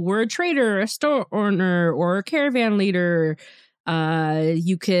you were a trader, a store owner, or a caravan leader.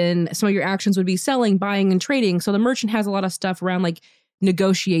 Some of your actions would be selling, buying, and trading. So the merchant has a lot of stuff around like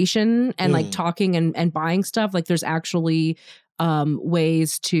negotiation and like talking and buying stuff. Like there's actually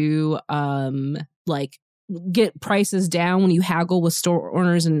ways to like get prices down when you haggle with store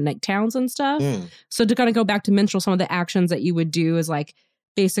owners and like towns and stuff. So to kind of go back to Minstrel, some of the actions that you would do is like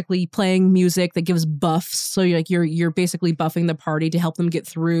basically playing music that gives buffs. So you're basically buffing the party to help them get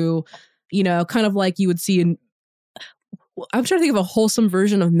through, you know, kind of like you would see in, I'm trying to think of a wholesome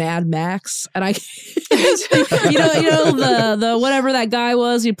version of Mad Max, and I, you know, the whatever that guy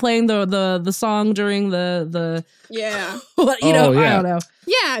was, you playing the song during the Yeah. you know, I don't know.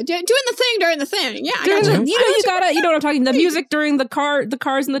 Yeah, doing the thing during the thing. Yeah, I During gotcha. the, you know what I'm talking. The music during the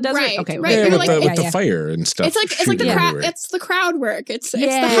cars in the desert. Right, Okay, right. Yeah, You're with, like- the, with yeah, the fire and stuff. It's like the shooting crowd. everywhere. It's the crowd work. It's the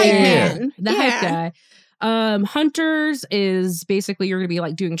Yeah. hype man. The hype guy. Hunters is basically you're gonna be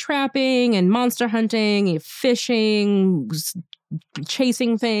like doing trapping and monster hunting, fishing,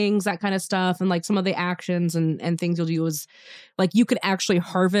 chasing things, that kind of stuff. And like some of the actions and things you'll do is like you could actually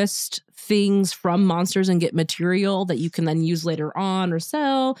harvest things from monsters and get material that you can then use later on or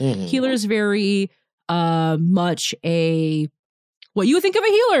sell. Healer's very much a what you would think of a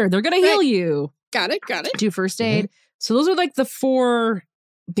healer. They're gonna heal you. Got it. Do first aid. So those are like the 4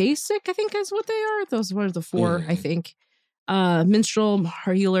 basic, I think is what they are. Those were the 4, I think. Minstrel,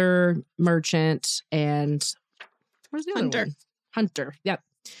 healer, merchant, and where's the other Hunter. one? Hunter. Yep.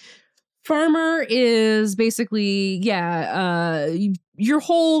 Farmer is basically, your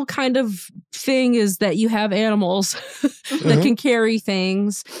whole kind of thing is that you have animals that can carry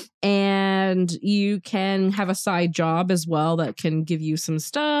things, and you can have a side job as well that can give you some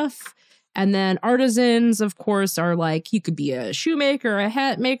stuff. And then artisans, of course, are like you could be a shoemaker, a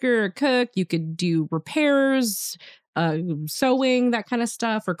hat maker, a cook. You could do repairs, sewing, that kind of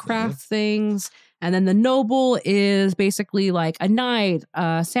stuff, or craft things. And then the noble is basically like a knight,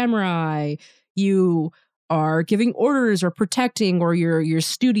 a samurai. You are giving orders or protecting, or you're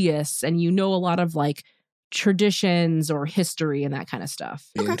studious and you know a lot of like traditions or history and that kind of stuff.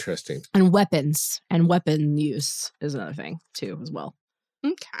 Interesting. And weapons and weapon use is another thing too, as well.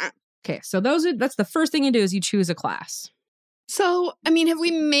 Okay. Okay, so that's the first thing you do is you choose a class. So, I mean, have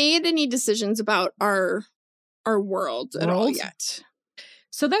we made any decisions about our world at all World? yet?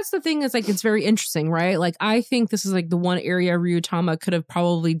 So that's the thing is like it's very interesting, right? Like I think this is like the one area Ryutama could have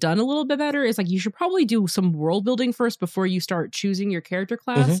probably done a little bit better is like you should probably do some world building first before you start choosing your character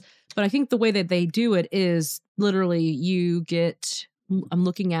class. But I think the way that they do it is literally you get I'm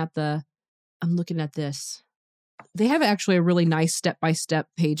looking at this. They have actually a really nice step-by-step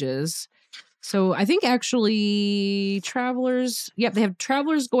pages. So I think actually travelers, they have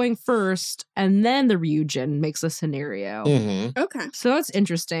travelers going first and then the Ryujin makes a scenario. Okay. So that's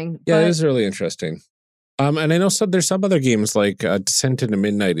interesting. Yeah, but it is really interesting. And I know there's some other games like Descent into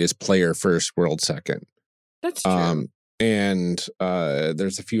Midnight is player first, world second. That's true. And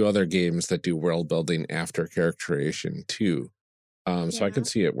there's a few other games that do world building after character creation too. So I can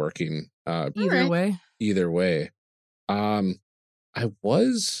see it working either way. I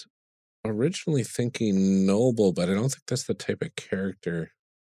was originally thinking noble, but I don't think that's the type of character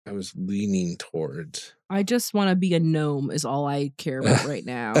I was leaning towards. I just want to be a gnome is all I care about right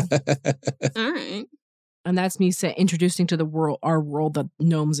now. All right. And that's me introducing to the world, our world, that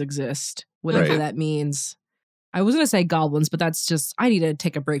gnomes exist, whatever Right. that means. I was going to say goblins, but that's just, I need to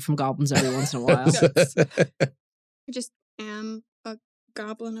take a break from goblins every once in a while. I just am a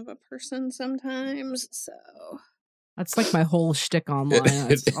goblin of a person sometimes, so. That's like my whole shtick online.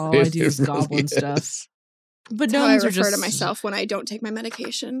 That's It- all I it do is really goblin is. stuff. But That's how I gnomes are refer just to myself when I don't take my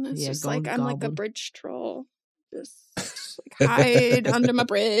medication. It's Yeah, just going like I'm like a goblin. bridge troll. Just like hide under my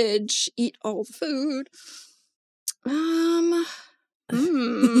bridge, eat all the food.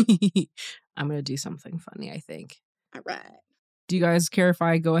 I'm gonna do something funny, I think. All right. Do you guys care if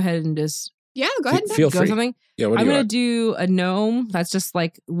I go ahead and just Yeah, go ahead. Feel go free. something? Yeah, what do I'm you gonna want? do a gnome. That's just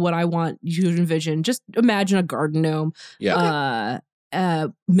like what I want you to envision. Just imagine a garden gnome. Yeah.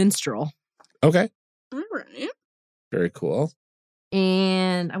 Minstrel. Okay. All right. Very cool.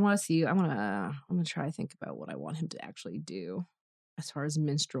 And I want to see. I'm gonna try to think about what I want him to actually do as far as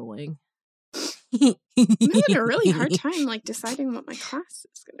minstreling. I'm having a really hard time like deciding what my class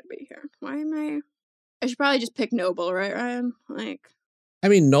is gonna be here. Why am I should probably just pick noble, right, Ryan? Like I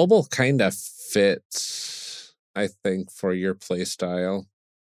mean, noble kind of fits, I think, for your play style.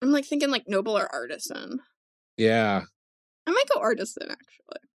 I'm like thinking like noble or artisan. Yeah. I might go artisan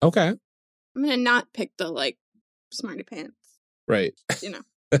actually. Okay. I'm gonna not pick the like smarty pants. Right. You know.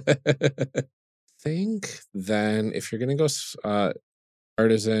 Think then if you're gonna go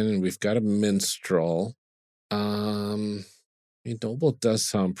artisan, we've got a minstrel. I mean, noble does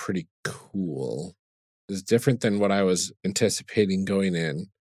sound pretty cool. It's different than what I was anticipating going in.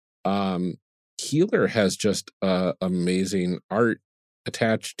 Healer has just amazing art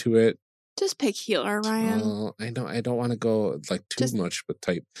attached to it. Just pick healer, Ryan. I don't want to go like too Just- much with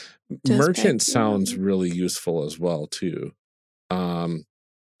type. just Merchant pick sounds healer. really useful as well too.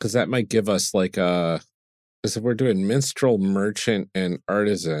 Because that might give us like a. Because if we're doing minstrel, merchant, and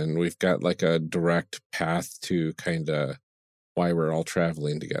artisan, we've got like a direct path to kind of why we're all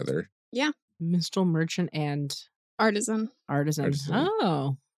traveling together. Minstrel, merchant, and Artisan. artisan. Artisan.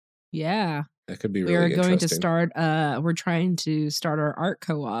 Oh, yeah. That could be We really are going to interesting. start. We're trying to start our art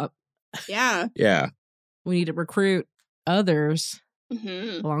co-op. Yeah. Yeah. We need to recruit others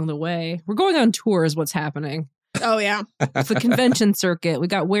Mm-hmm. along the way. We're going on tour, is what's happening. Oh yeah. It's the convention circuit. We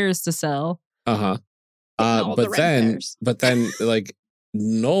got wares to sell. Uh-huh. All the But red then, pears. like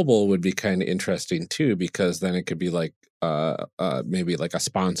noble would be kind of interesting too, because then it could be like maybe like a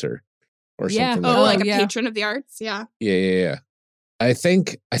sponsor or Yeah. something. Oh, like like that. a yeah. patron of the arts. Yeah. Yeah. I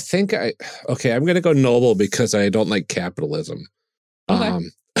think okay, I'm gonna go noble because I don't like capitalism. Okay.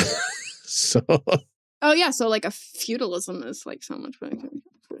 So Oh yeah. So like a feudalism is like so much better.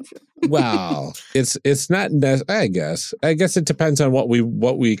 wow. It's not I guess it depends on what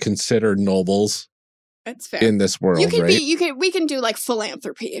we consider nobles That's fair. in this world, You can right? we can do like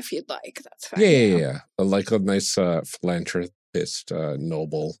philanthropy if you'd like. That's fine. Yeah. Like a nice philanthropist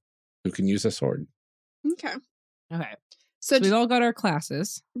noble who can use a sword. Okay. Okay. So, So we've all got our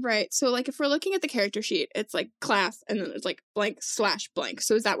classes. right. So like if we're looking at the character sheet, it's like class and then it's like blank/blank.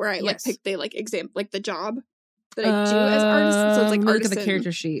 So is that where I like Yes. pick the like example like the job that I do as artisan? So it's like look artisan. at the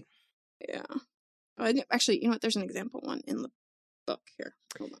character sheet. Yeah. Oh, actually, you know what? There's an example one in the book here.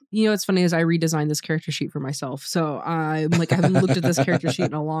 Hold on. You know what's funny is I redesigned this character sheet for myself. So I'm like I haven't looked at this character sheet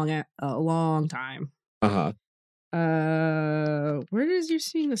in a long time. Uh-huh. Where is you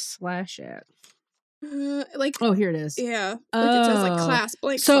seeing the slash at? Like Oh, here it is. yeah, like it says like Oh. class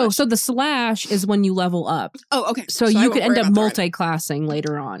blank. So slash. so the slash is when you level up. Oh, okay. So I you won't could end worry up about that. multi-classing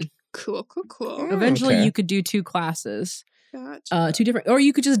later on. Cool. Oh, Eventually okay. you could do 2 classes. Gotcha. 2 different, or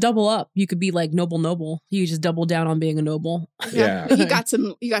you could just double up. You could be like noble. You just double down on being a noble. Yeah. You got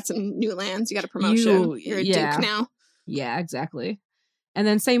some new lands. You got a promotion. You're a yeah. duke now. Yeah, exactly. And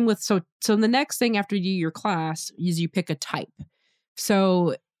then same with so the next thing after you do your class is you pick a type.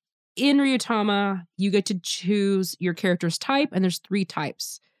 So in Ryutama, you get to choose your character's type, and there's 3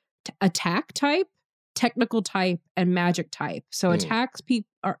 types: attack type, technical type, and magic type. So attack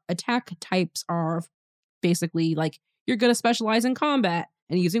types are basically like you're going to specialize in combat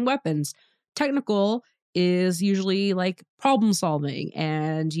and using weapons. Technical is usually like problem solving,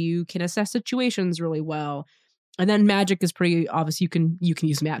 and you can assess situations really well. And then magic is pretty obvious. You can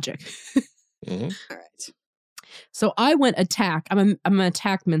use magic. Mhm. All right. So I went attack. I'm an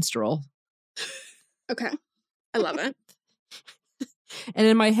attack minstrel, Okay. I love it. and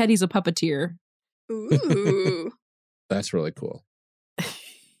in my head he's a puppeteer. Ooh. That's really cool. I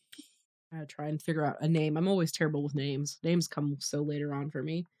gotta try and figure out a name. I'm always terrible with names. Names come so later on for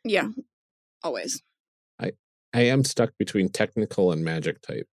me. Yeah. Always. I am stuck between technical and magic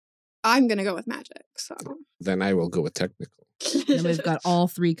type. I'm gonna go with magic. So. Then I will go with technical. Then we've got all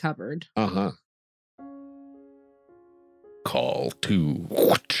 3 covered. Uh-huh. Call to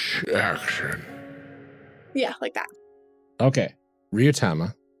action. Yeah, like that. Okay.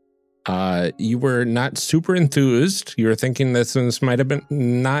 Ryutama, you were not super enthused. You were thinking this might have been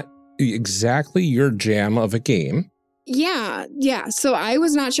not exactly your jam of a game. Yeah. So I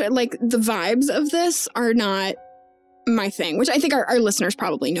was not sure. Like, the vibes of this are not my thing, which I think our listeners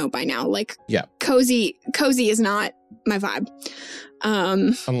probably know by now. Like, yeah, cozy is not my vibe.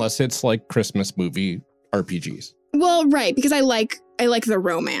 Unless it's like Christmas movie RPGs. Well, right, because I like the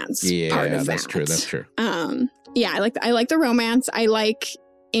romance part of that. That's true. Yeah, I like the romance. I like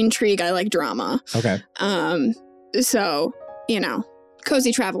intrigue. I like drama. Okay. So,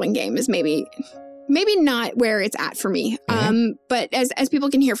 cozy traveling game is maybe not where it's at for me. Mm-hmm. But as people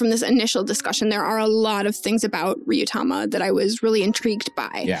can hear from this initial discussion, there are a lot of things about Ryutama that I was really intrigued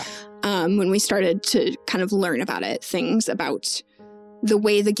by. Yeah. When we started to kind of learn about it, things about the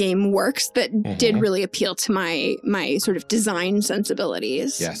way the game works that did really appeal to my sort of design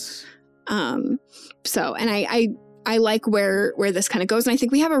sensibilities. Yes. So, and I like where this kind of goes. And I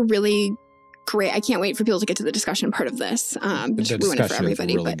think we have a really great, I can't wait for people to get to the discussion part of this. The We want it for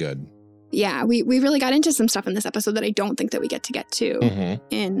everybody, is really but good. yeah, we really got into some stuff in this episode that I don't think that we get to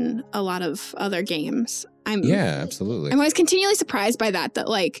in a lot of other games. Yeah, absolutely. I'm always continually surprised by that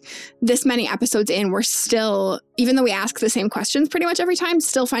like this many episodes in, we're still, even though we ask the same questions pretty much every time,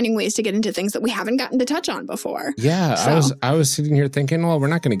 still finding ways to get into things that we haven't gotten to touch on before. Yeah, So- I was sitting here thinking, well, we're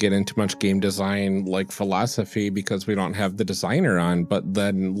not going to get into much game design like philosophy because we don't have the designer on. But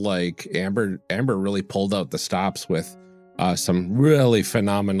then like Amber really pulled out the stops with some really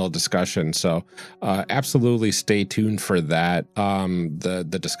phenomenal discussion. So absolutely stay tuned for that,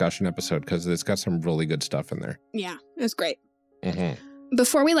 the discussion episode, because it's got some really good stuff in there. Yeah, it was great. Mm-hmm.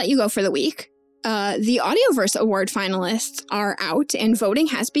 Before we let you go for the week, the Audioverse Award finalists are out and voting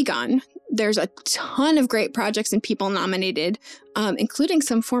has begun. There's a ton of great projects and people nominated, including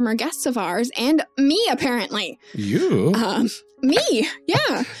some former guests of ours and me, apparently. You? Me,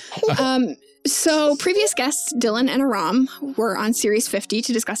 yeah. So previous guests, Dylan and Aram, were on Series 50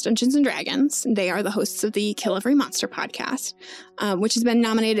 to discuss Dungeons & Dragons. They are the hosts of the Kill Every Monster podcast, which has been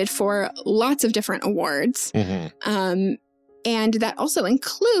nominated for lots of different awards. And that also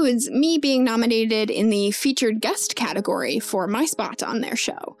includes me being nominated in the featured guest category for my spot on their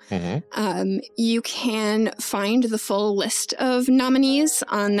show. You can find the full list of nominees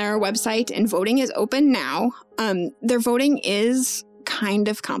on their website, and voting is open now. Their voting is kind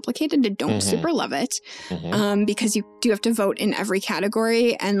of complicated. I don't super love it because you do have to vote in every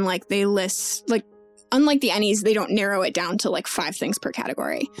category, and like they list, like, unlike the Ennies, they don't narrow it down to like 5 things per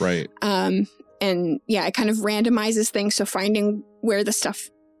category. Right. And yeah, it kind of randomizes things. So finding where the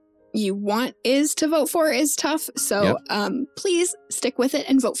stuff you want is to vote for is tough. So please stick with it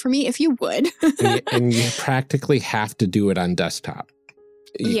and vote for me if you would. and you practically have to do it on desktop.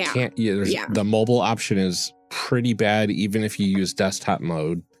 You can't. The mobile option is pretty bad, even if you use desktop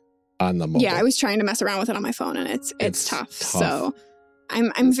mode on the mobile. Yeah, I was trying to mess around with it on my phone, and it's tough. So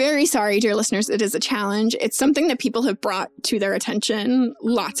I'm very sorry, dear listeners. It is a challenge. It's something that people have brought to their attention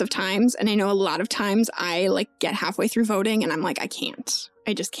lots of times. And I know a lot of times I like get halfway through voting and I'm like, I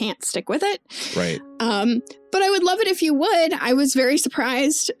just can't stick with it. Right. But I would love it if you would. I was very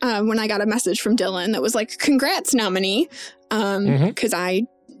surprised when I got a message from Dylan that was like, congrats, nominee. Because I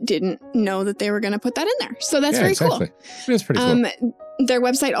didn't know that they were going to put that in there. So that's very cool. It's pretty cool. Their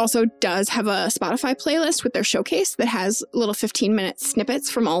website also does have a Spotify playlist with their showcase that has little 15-minute snippets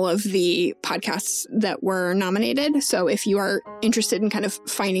from all of the podcasts that were nominated. So if you are interested in kind of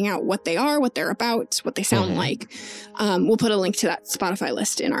finding out what they are, what they're about, what they sound like, we'll put a link to that Spotify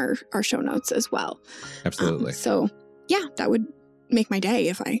list in our show notes as well. Absolutely. So yeah, that would make my day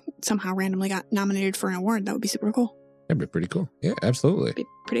if I somehow randomly got nominated for an award. That would be super cool. That'd be pretty cool. Yeah, absolutely. Be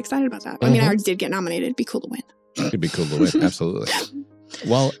pretty excited about that. I mean, I already did get nominated. It'd be cool to win. It'd be cool to win. Absolutely.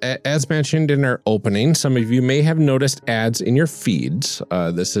 Well, as mentioned in our opening, some of you may have noticed ads in your feeds.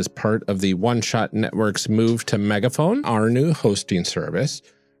 This is part of the One Shot Network's move to Megaphone, our new hosting service.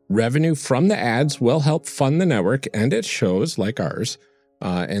 Revenue from the ads will help fund the network and its shows like ours.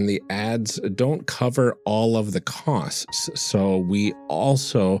 And the ads don't cover all of the costs. So we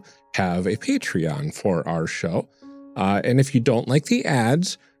also have a Patreon for our show. And if you don't like the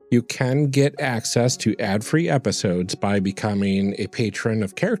ads, you can get access to ad-free episodes by becoming a patron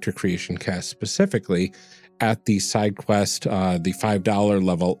of Character Creation Cast, specifically at the side quest, the $5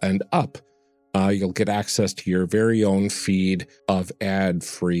 level and up. You'll get access to your very own feed of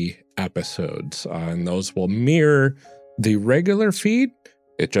ad-free episodes. And those will mirror the regular feed.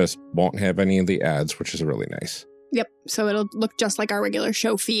 It just won't have any of the ads, which is really nice. Yep. So it'll look just like our regular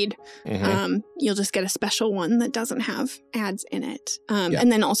show feed. Mhm. You'll just get a special one that doesn't have ads in it. Yeah.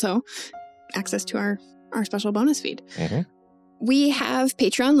 And then also access to our special bonus feed. Mhm. We have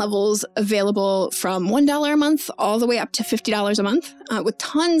Patreon levels available from $1 a month all the way up to $50 a month, with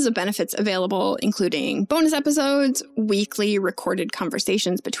tons of benefits available, including bonus episodes, weekly recorded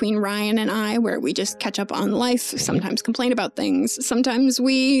conversations between Ryan and I, where we just catch up on life, sometimes complain about things. Sometimes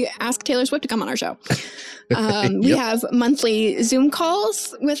we ask Taylor Swift to come on our show. We have monthly Zoom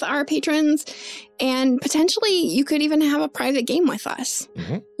calls with our patrons, and potentially you could even have a private game with us.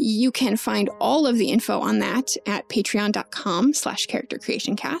 Mhm. You can find all of the info on that at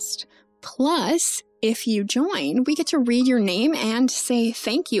patreon.com/charactercreationcast. Plus, if you join, we get to read your name and say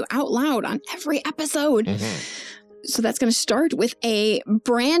thank you out loud on every episode. Mhm. So that's going to start with a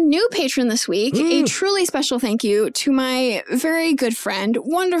brand new patron this week. A truly special thank you to my very good friend,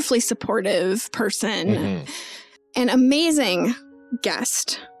 wonderfully supportive person, Mhm. an amazing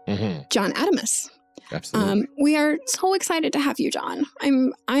guest, Mhm. John Adamus. Absolutely. We are so excited to have you, John.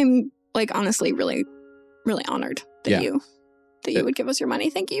 I'm like honestly really, really honored that you would give us your money.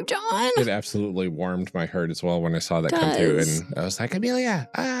 Thank you, John. It absolutely warmed my heart as well when I saw that come through, and I was like, Amelia,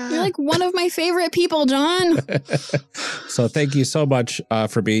 You're like one of my favorite people, John. So thank you so much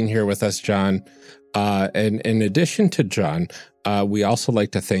for being here with us, John. And in addition to John, we also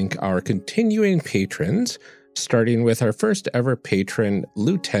like to thank our continuing patrons, starting with our first ever patron,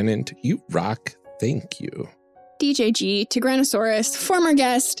 Lieutenant You Rock. Thank you. DJG, Tigranosaurus, former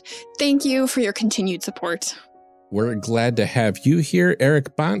guest, thank you for your continued support. We're glad to have you here,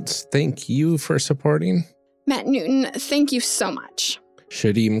 Eric Bonts. Thank you for supporting. Matt Newton, thank you so much.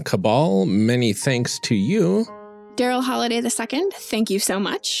 Shadim Cabal, many thanks to you. Daryl Holiday II, thank you so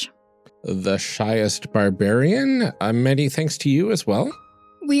much. The Shyest Barbarian, many thanks to you as well.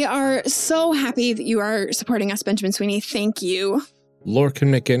 We are so happy that you are supporting us, Benjamin Sweeney. Thank you. Lorcan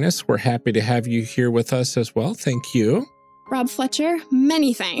McGinnis, we're happy to have you here with us as well. Thank you. Rob Fletcher,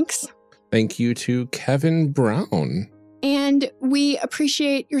 many thanks. Thank you to Kevin Brown. And we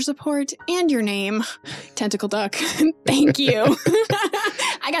appreciate your support and your name, Tentacle Duck. Thank you.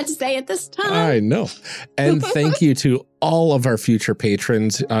 I got to say it this time. I know. And thank you to all of our future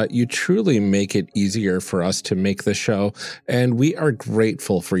patrons. You truly make it easier for us to make the show, and we are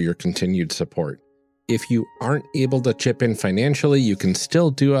grateful for your continued support. If you aren't able to chip in financially, you can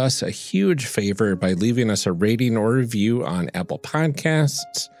still do us a huge favor by leaving us a rating or review on Apple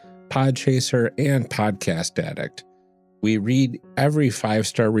Podcasts, Podchaser, and Podcast Addict. We read every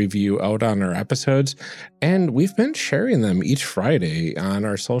 5-star review out on our episodes, and we've been sharing them each Friday on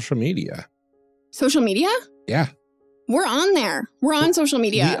our social media. Social media? Yeah. We're on there. We're on social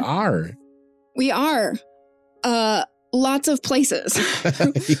media. We are. Lots of places.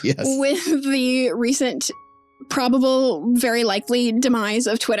 Yes. With the recent probable, very likely demise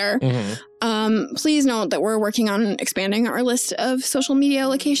of Twitter. Mhm. Please note that we're working on expanding our list of social media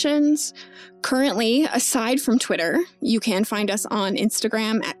locations. Currently, aside from Twitter, you can find us on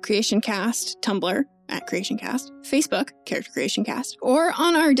Instagram at CreationCast, Tumblr at CreationCast, Facebook, Character Creation Cast, or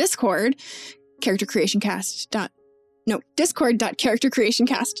on our Discord,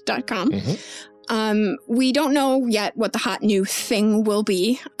 discord.charactercreationcast.com. Mhm. We don't know yet what the hot new thing will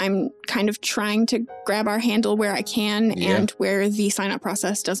be. I'm kind of trying to grab our handle where I can and where the sign-up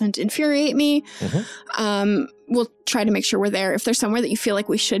process doesn't infuriate me. Mhm. We'll try to make sure we're there. If there's somewhere that you feel like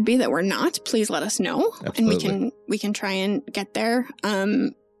we should be that we're not, please let us know. Absolutely. And we can try and get there.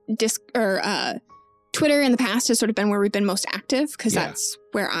 Twitter in the past has sort of been where we've been most active because that's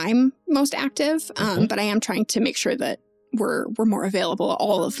where I'm most active. But I am trying to make sure that we're more available at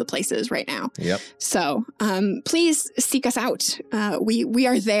all of the places right now. Yep. So please seek us out. We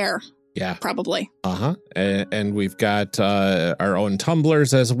are there. Yeah. Probably. Uh-huh. And we've got our own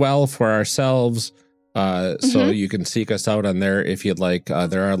Tumblrs as well for ourselves. So you can seek us out on there if you'd like.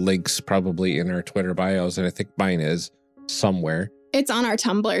 There are links probably in our Twitter bios, and I think mine is somewhere. It's on our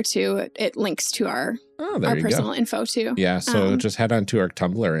Tumblr too. It links to our personal info too. Yeah. So just head on to our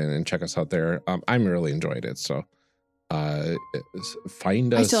Tumblr and check us out there. I'm really enjoyed it. So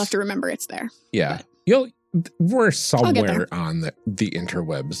find us. I still have to remember it's there. Yeah. We're somewhere on the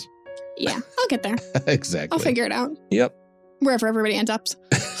interwebs. Yeah, I'll get there. Exactly. I'll figure it out. Yep. Wherever everybody ends up.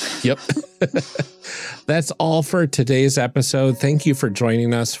 Yep. That's all for today's episode. Thank you for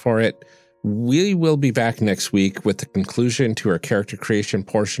joining us for it. We will be back next week with the conclusion to our character creation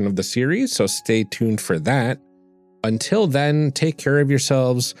portion of the series, so stay tuned for that. Until then, take care of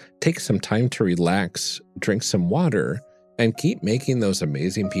yourselves, take some time to relax, drink some water, and keep making those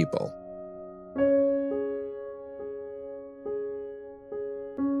amazing people.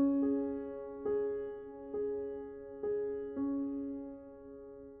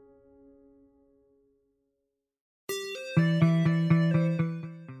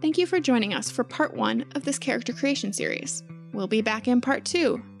 you for joining us for part 1 of this character creation series. We'll be back in part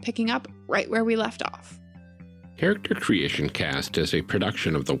 2, picking up right where we left off. Character Creation Cast is a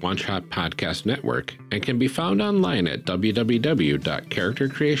production of the One Shot Podcast Network and can be found online at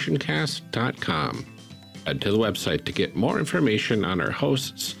www.charactercreationcast.com. Head to the website to get more information on our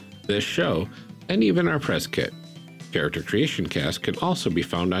hosts, this show, and even our press kit. Character Creation Cast can also be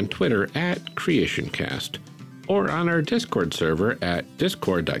found on Twitter at CreationCast or on our Discord server at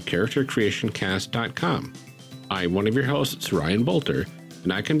discord.charactercreationcast.com. I'm one of your hosts, Ryan Bolter,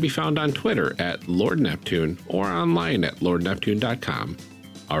 and I can be found on Twitter at Lord Neptune or online at lordneptune.com.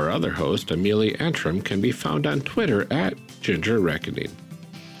 Our other host, Amelia Antrim, can be found on Twitter at Ginger Reckoning.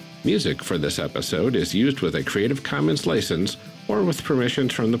 Music for this episode is used with a Creative Commons license or with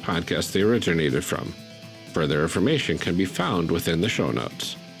permissions from the podcast they originated from. Further information can be found within the show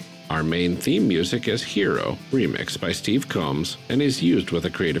notes. Our main theme music is Hero, remixed by Steve Combs, and is used with a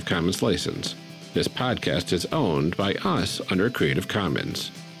Creative Commons license. This podcast is owned by us under Creative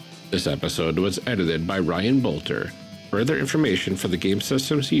Commons. This episode was edited by Ryan Bolter. Further information for the game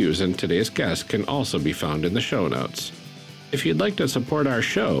systems used in today's guest can also be found in the show notes. If you'd like to support our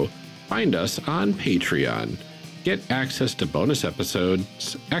show, find us on Patreon. Get access to bonus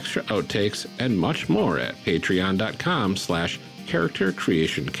episodes, extra outtakes, and much more at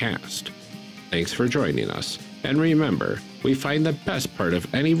patreon.com/charactercreationcast. Thanks for joining us. And remember, we find the best part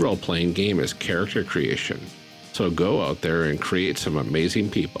of any role-playing game is character creation. So go out there and create some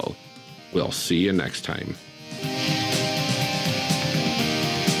amazing people. We'll see you next time.